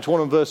in chapter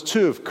 1 and verse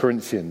 2 of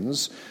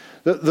Corinthians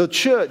that the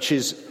church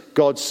is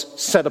God's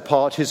set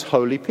apart, his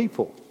holy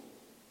people.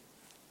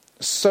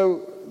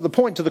 So the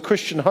point to the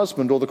Christian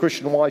husband or the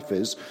Christian wife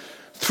is,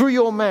 through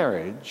your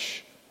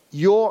marriage,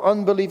 your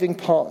unbelieving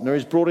partner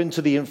is brought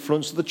into the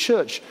influence of the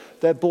church.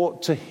 They're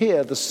brought to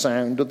hear the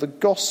sound of the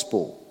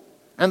gospel.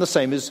 And the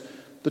same is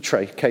the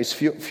case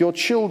for your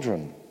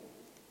children.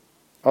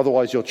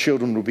 Otherwise, your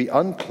children will be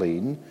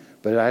unclean,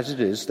 but as it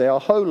is, they are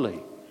holy.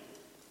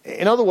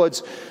 In other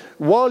words,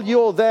 while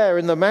you're there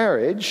in the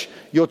marriage,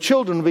 your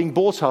children are being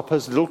brought up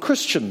as little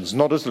Christians,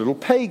 not as little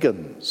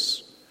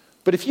pagans.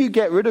 But if you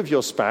get rid of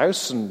your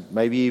spouse and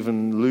maybe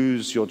even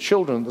lose your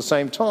children at the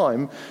same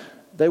time,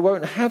 they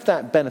won't have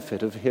that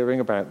benefit of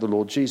hearing about the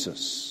Lord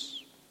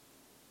Jesus.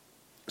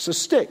 So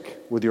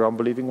stick with your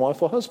unbelieving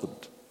wife or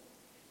husband.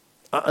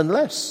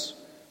 Unless,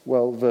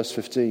 well, verse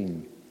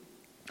 15.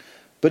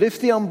 But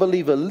if the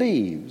unbeliever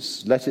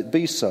leaves, let it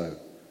be so.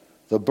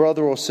 The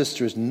brother or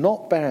sister is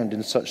not bound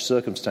in such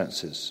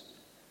circumstances.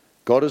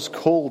 God has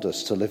called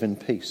us to live in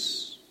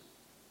peace.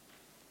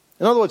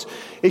 In other words,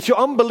 if your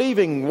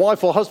unbelieving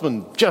wife or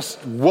husband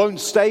just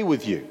won't stay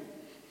with you,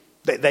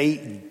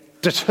 they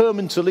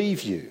determine to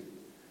leave you,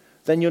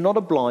 then you're not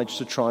obliged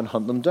to try and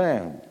hunt them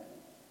down.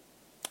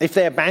 If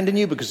they abandon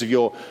you because of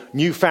your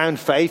newfound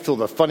faith or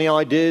the funny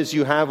ideas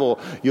you have or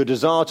your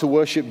desire to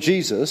worship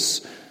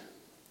Jesus,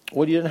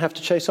 well, you don't have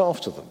to chase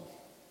after them.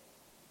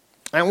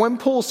 And when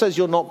Paul says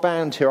you're not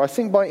bound here, I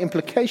think by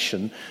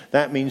implication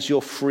that means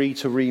you're free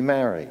to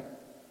remarry.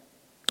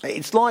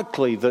 It's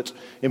likely that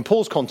in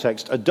Paul's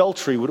context,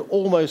 adultery would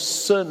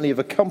almost certainly have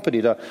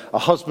accompanied a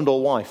husband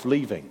or wife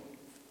leaving.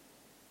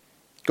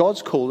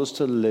 God's called us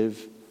to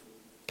live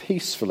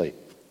peacefully.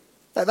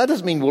 Now, that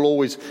doesn't mean we'll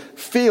always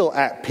feel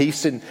at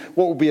peace in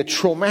what will be a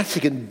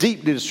traumatic and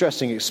deeply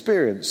distressing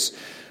experience,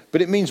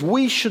 but it means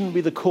we shouldn't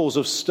be the cause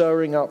of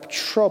stirring up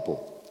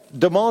trouble,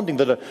 demanding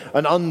that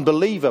an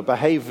unbeliever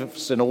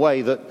behaves in a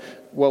way that,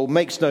 well,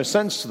 makes no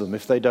sense to them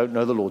if they don't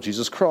know the Lord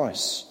Jesus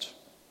Christ.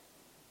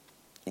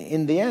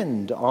 In the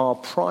end, our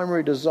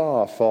primary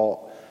desire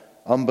for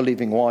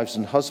unbelieving wives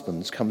and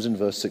husbands comes in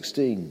verse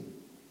 16.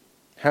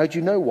 How do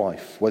you know,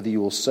 wife, whether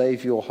you will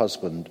save your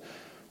husband?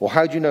 Or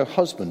how do you know,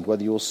 husband,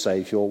 whether you will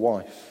save your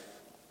wife?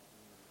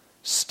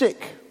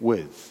 Stick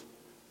with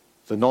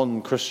the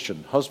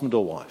non-Christian husband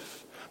or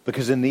wife,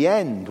 because in the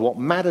end, what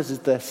matters is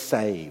they're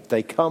saved.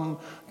 They come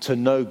to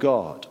know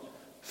God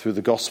through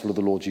the gospel of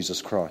the Lord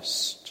Jesus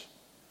Christ.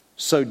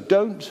 So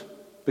don't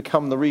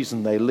become the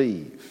reason they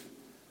leave.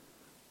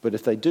 But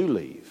if they do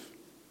leave,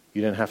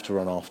 you don't have to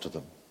run after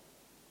them.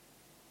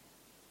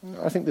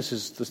 I think this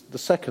is the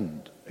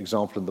second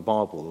example in the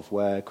Bible of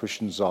where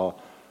Christians are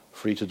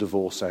free to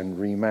divorce and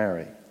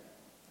remarry,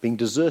 being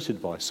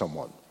deserted by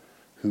someone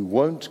who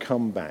won't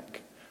come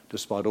back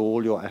despite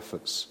all your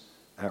efforts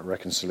at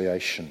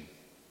reconciliation.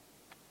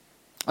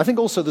 I think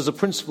also there's a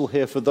principle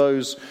here for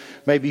those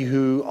maybe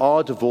who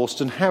are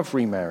divorced and have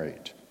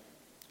remarried.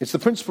 It's the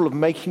principle of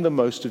making the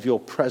most of your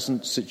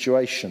present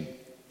situation.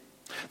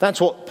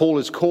 That's what Paul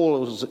is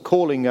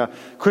calling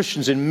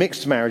Christians in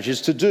mixed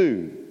marriages to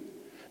do.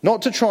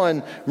 Not to try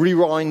and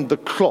rewind the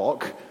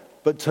clock,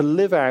 but to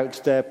live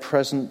out their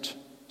present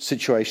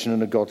situation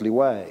in a godly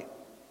way.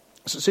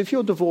 So if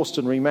you're divorced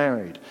and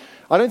remarried,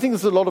 I don't think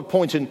there's a lot of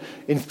point in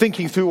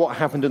thinking through what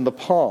happened in the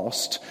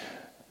past,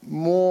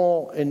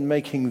 more in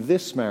making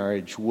this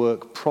marriage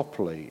work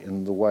properly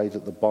in the way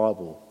that the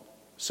Bible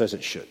says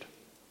it should.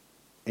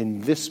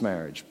 In this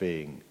marriage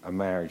being a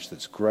marriage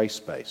that's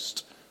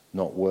grace-based,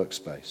 not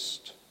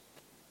works-based.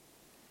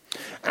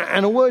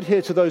 And a word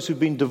here to those who've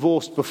been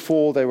divorced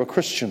before they were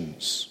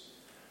Christians.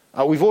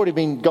 We've already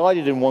been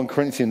guided in 1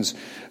 Corinthians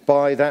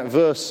by that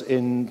verse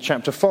in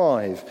chapter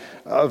 5,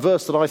 a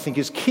verse that I think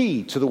is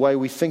key to the way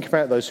we think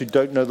about those who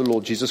don't know the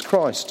Lord Jesus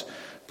Christ.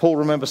 Paul,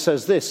 remember,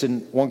 says this in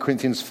 1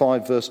 Corinthians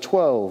 5, verse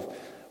 12.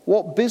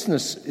 What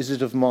business is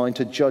it of mine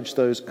to judge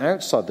those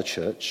outside the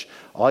church?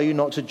 Are you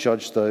not to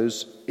judge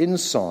those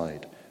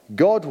inside?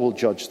 God will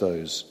judge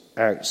those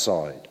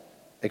outside.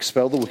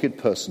 Expel the wicked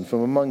person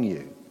from among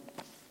you.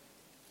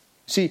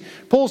 See,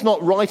 Paul's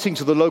not writing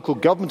to the local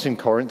government in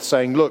Corinth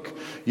saying, look,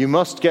 you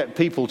must get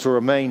people to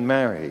remain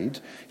married.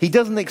 He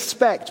doesn't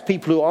expect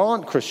people who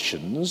aren't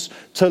Christians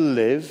to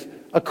live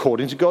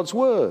according to God's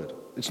word.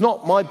 It's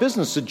not my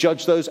business to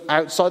judge those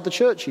outside the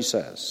church, he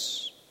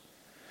says.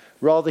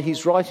 Rather,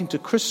 he's writing to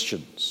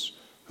Christians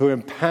who are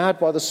empowered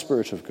by the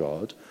Spirit of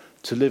God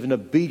to live in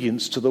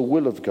obedience to the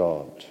will of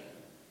God.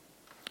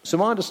 So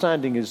my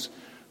understanding is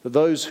that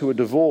those who are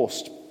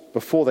divorced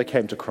before they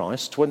came to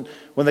Christ, when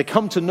they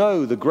come to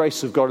know the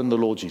grace of God in the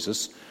Lord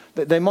Jesus,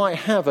 that they might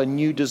have a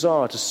new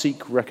desire to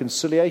seek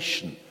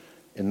reconciliation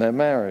in their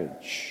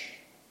marriage.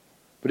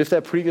 But if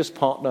their previous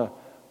partner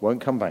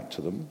won't come back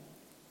to them,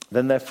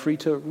 then they're free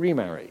to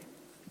remarry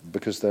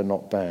because they're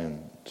not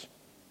bound.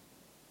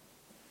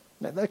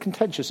 Now, they're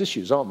contentious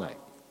issues, aren't they?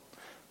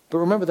 But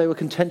remember, they were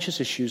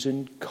contentious issues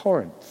in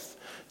Corinth,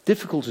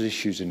 difficult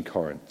issues in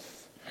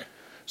Corinth.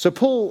 So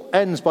Paul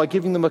ends by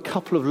giving them a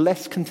couple of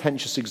less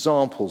contentious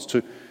examples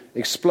to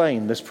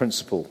explain this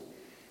principle.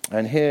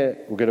 And here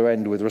we're going to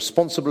end with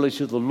responsibility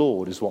to the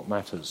Lord is what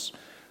matters.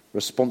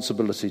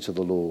 Responsibility to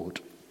the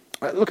Lord.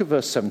 Look at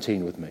verse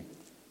 17 with me.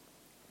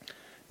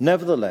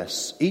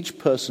 Nevertheless, each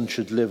person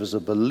should live as a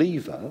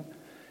believer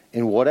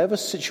in whatever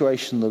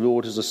situation the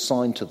Lord has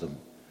assigned to them,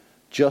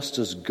 just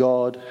as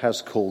God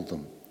has called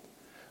them.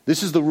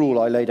 This is the rule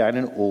I lay down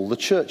in all the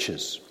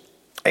churches.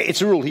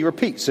 It's a rule he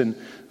repeats in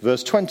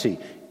verse 20.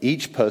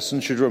 Each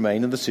person should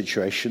remain in the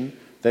situation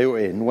they were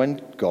in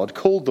when God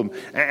called them.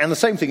 And the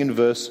same thing in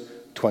verse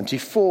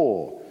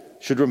 24.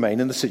 Should remain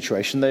in the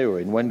situation they were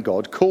in when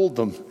God called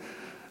them.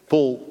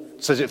 Paul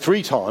says it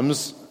 3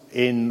 times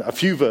in a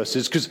few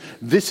verses because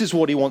this is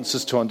what he wants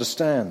us to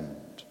understand.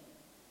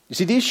 You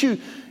see, the issue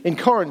in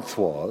Corinth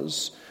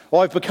was,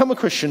 I've become a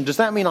Christian, does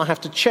that mean I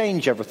have to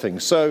change everything?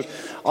 So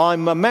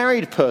I'm a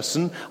married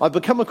person, I've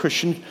become a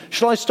Christian,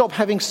 shall I stop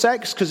having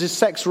sex because is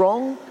sex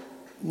wrong?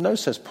 No,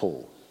 says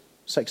Paul.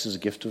 Sex is a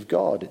gift of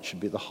God. It should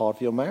be at the heart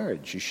of your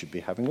marriage. You should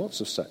be having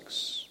lots of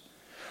sex.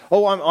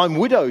 Oh, I'm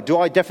widowed. Do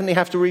I definitely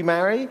have to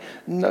remarry?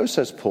 No,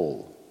 says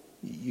Paul.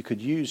 You could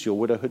use your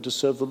widowhood to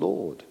serve the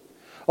Lord.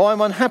 Oh,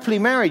 I'm unhappily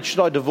married. Should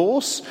I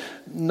divorce?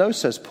 No,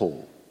 says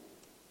Paul.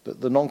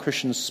 The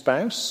non-Christian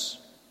spouse,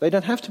 they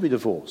don't have to be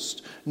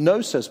divorced.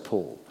 No, says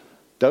Paul.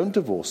 Don't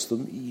divorce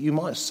them. You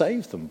might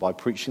save them by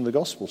preaching the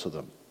gospel to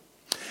them.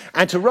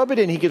 And to rub it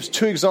in, he gives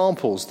 2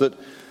 examples that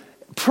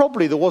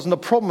probably there wasn't a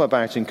problem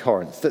about in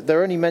Corinth, that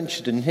they're only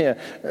mentioned in here.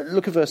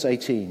 Look at verse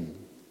 18.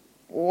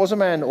 Was a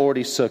man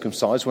already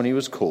circumcised when he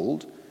was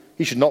called?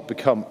 He should not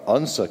become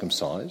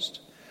uncircumcised.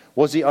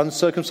 Was he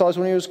uncircumcised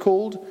when he was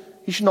called?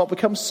 He should not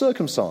become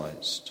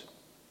circumcised.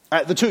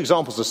 The 2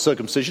 examples are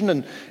circumcision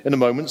and, in a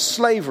moment,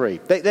 slavery.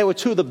 They were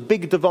 2 of the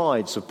big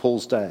divides of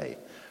Paul's day.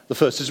 The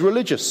first is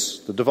religious,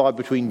 the divide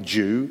between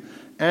Jew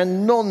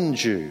and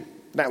non-Jew.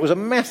 That was a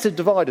massive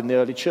divide in the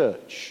early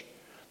church.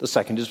 The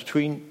second is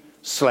between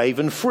slave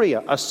and free,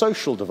 a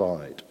social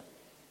divide.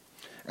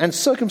 And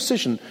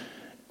circumcision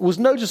was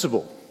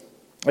noticeable.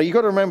 You've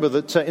got to remember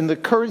that in the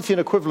Corinthian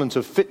equivalent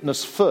of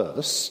fitness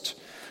first,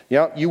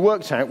 you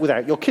worked out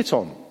without your kit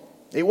on.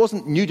 It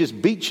wasn't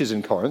nudist beaches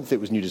in Corinth,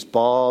 it was nudist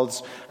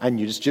baths and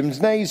nudist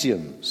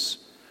gymnasiums.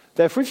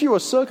 Therefore, if you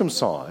were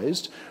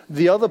circumcised,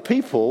 the other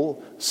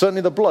people,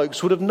 certainly the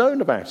blokes, would have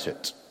known about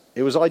it.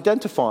 It was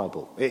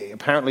identifiable.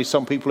 Apparently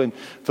some people in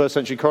first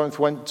century Corinth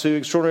went to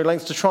extraordinary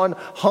lengths to try and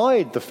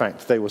hide the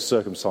fact they were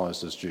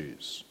circumcised as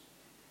Jews.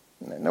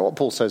 Now, what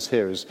Paul says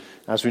here is,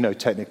 as we know,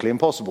 technically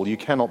impossible. You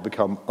cannot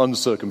become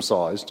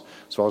uncircumcised,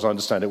 as far as I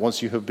understand it,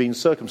 once you have been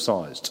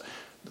circumcised.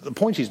 The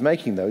point he's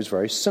making, though, is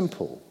very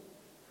simple.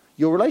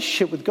 Your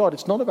relationship with God,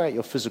 it's not about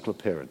your physical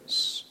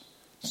appearance.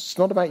 It's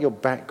not about your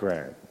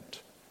background.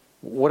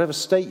 Whatever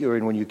state you're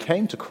in when you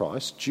came to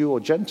Christ, Jew or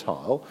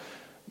Gentile,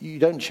 you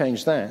don't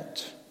change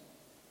that.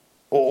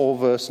 Or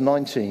verse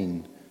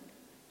 19,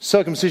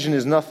 circumcision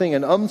is nothing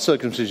and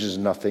uncircumcision is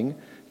nothing.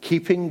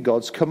 Keeping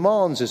God's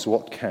commands is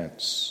what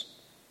counts.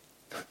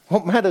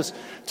 What matters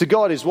to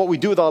God is what we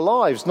do with our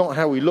lives, not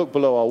how we look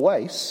below our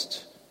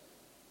waist.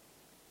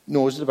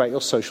 Nor is it about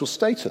your social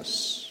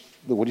status.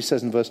 Look what he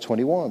says in verse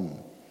 21.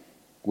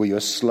 Were you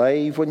a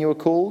slave when you were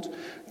called?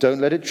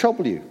 Don't let it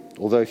trouble you.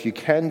 Although if you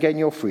can gain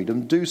your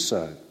freedom, do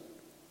so.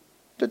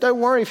 Don't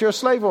worry if you're a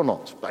slave or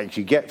not. If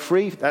you get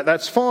free,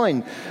 that's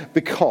fine.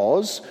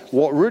 Because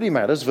what really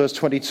matters, verse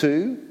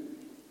 22,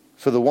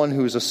 for the one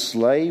who is a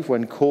slave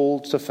when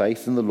called to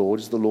faith in the Lord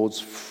is the Lord's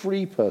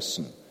free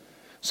person.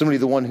 Similarly,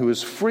 the one who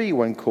is free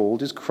when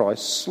called is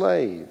Christ's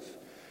slave.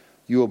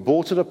 You are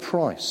bought at a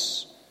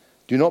price.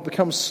 Do not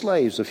become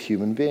slaves of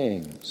human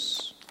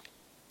beings.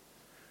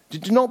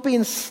 Do not be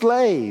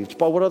enslaved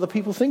by what other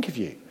people think of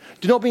you.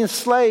 Do not be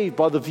enslaved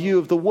by the view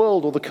of the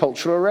world or the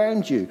culture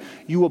around you.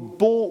 You were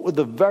bought with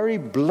the very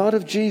blood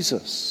of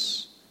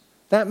Jesus.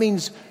 That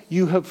means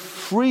you have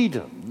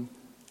freedom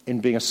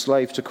in being a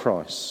slave to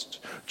Christ.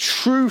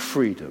 True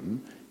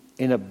freedom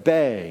in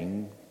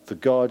obeying the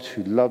God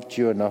who loved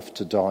you enough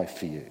to die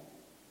for you.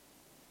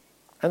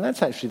 And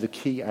that's actually the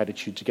key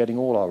attitude to getting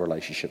all our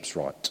relationships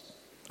right.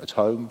 At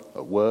home,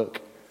 at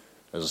work,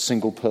 as a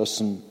single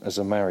person, as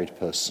a married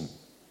person.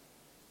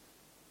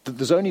 That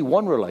there's only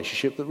one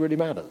relationship that really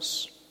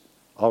matters.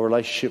 Our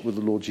relationship with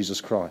the Lord Jesus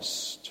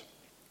Christ.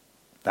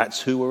 That's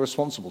who we're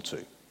responsible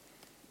to.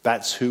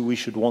 That's who we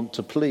should want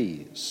to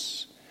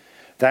please.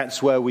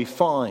 That's where we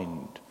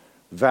find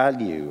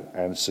value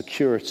and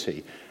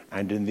security.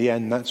 And in the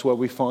end, that's where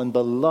we find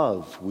the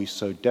love we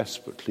so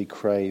desperately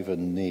crave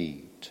and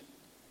need.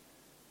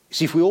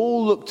 See, if we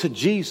all look to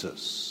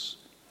Jesus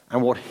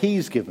and what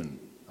he's given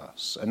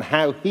us and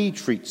how he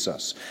treats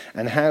us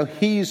and how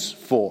he's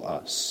for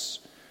us,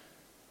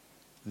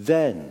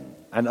 then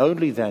and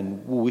only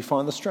then will we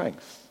find the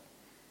strength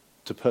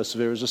to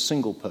persevere as a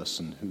single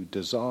person who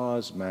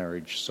desires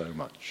marriage so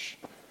much,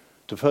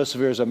 to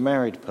persevere as a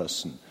married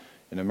person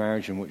in a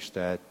marriage in which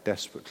they're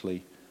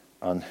desperately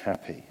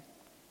unhappy,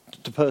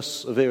 to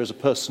persevere as a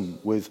person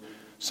with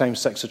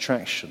same-sex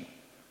attraction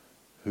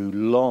who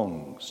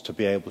longs to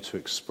be able to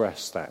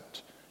express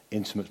that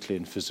intimately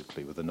and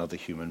physically with another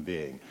human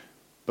being,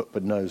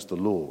 but knows the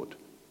Lord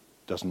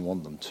doesn't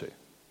want them to.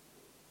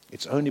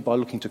 It's only by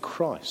looking to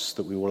Christ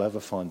that we will ever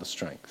find the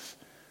strength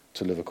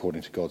to live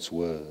according to God's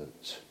word.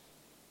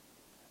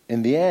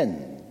 In the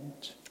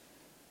end,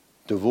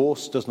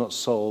 divorce does not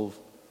solve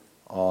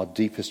our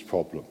deepest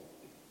problem.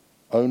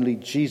 Only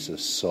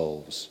Jesus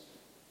solves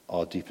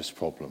our deepest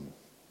problem.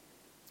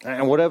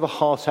 And whatever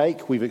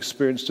heartache we've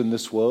experienced in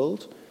this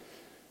world,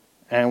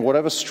 and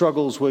whatever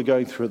struggles we're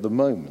going through at the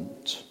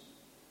moment,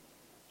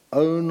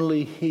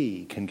 only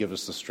he can give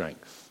us the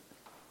strength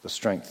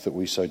that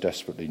we so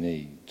desperately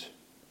need.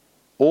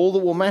 All that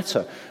will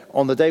matter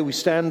on the day we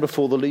stand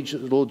before the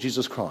Lord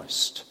Jesus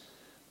Christ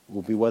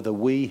will be whether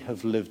we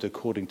have lived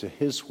according to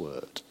his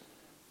word,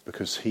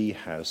 because he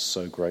has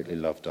so greatly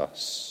loved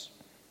us.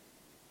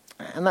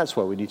 And that's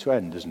where we need to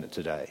end, isn't it,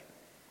 today?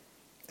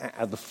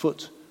 At the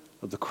foot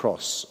of the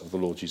cross of the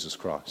Lord Jesus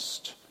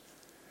Christ.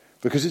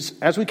 Because it's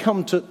as we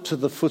come to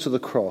the foot of the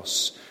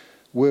cross,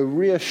 we're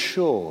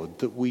reassured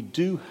that we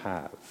do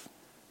have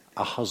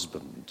a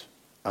husband,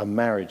 a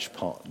marriage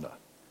partner,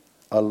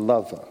 a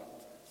lover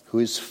who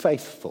is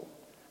faithful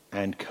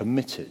and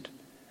committed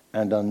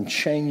and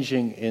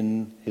unchanging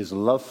in his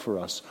love for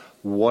us,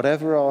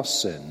 whatever our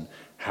sin,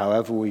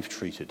 however we've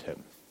treated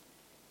him.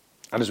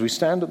 And as we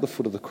stand at the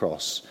foot of the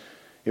cross,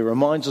 it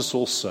reminds us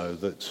also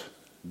that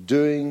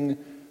doing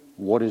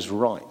what is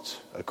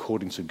right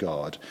according to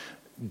God,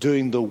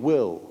 doing the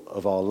will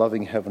of our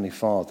loving Heavenly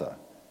Father,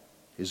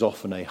 is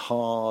often a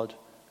hard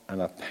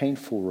and a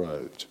painful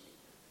road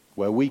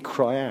where we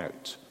cry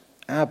out,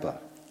 Abba,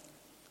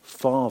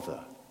 Father,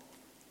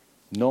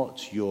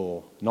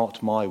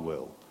 not my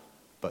will,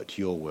 but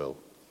your will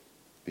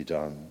be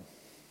done.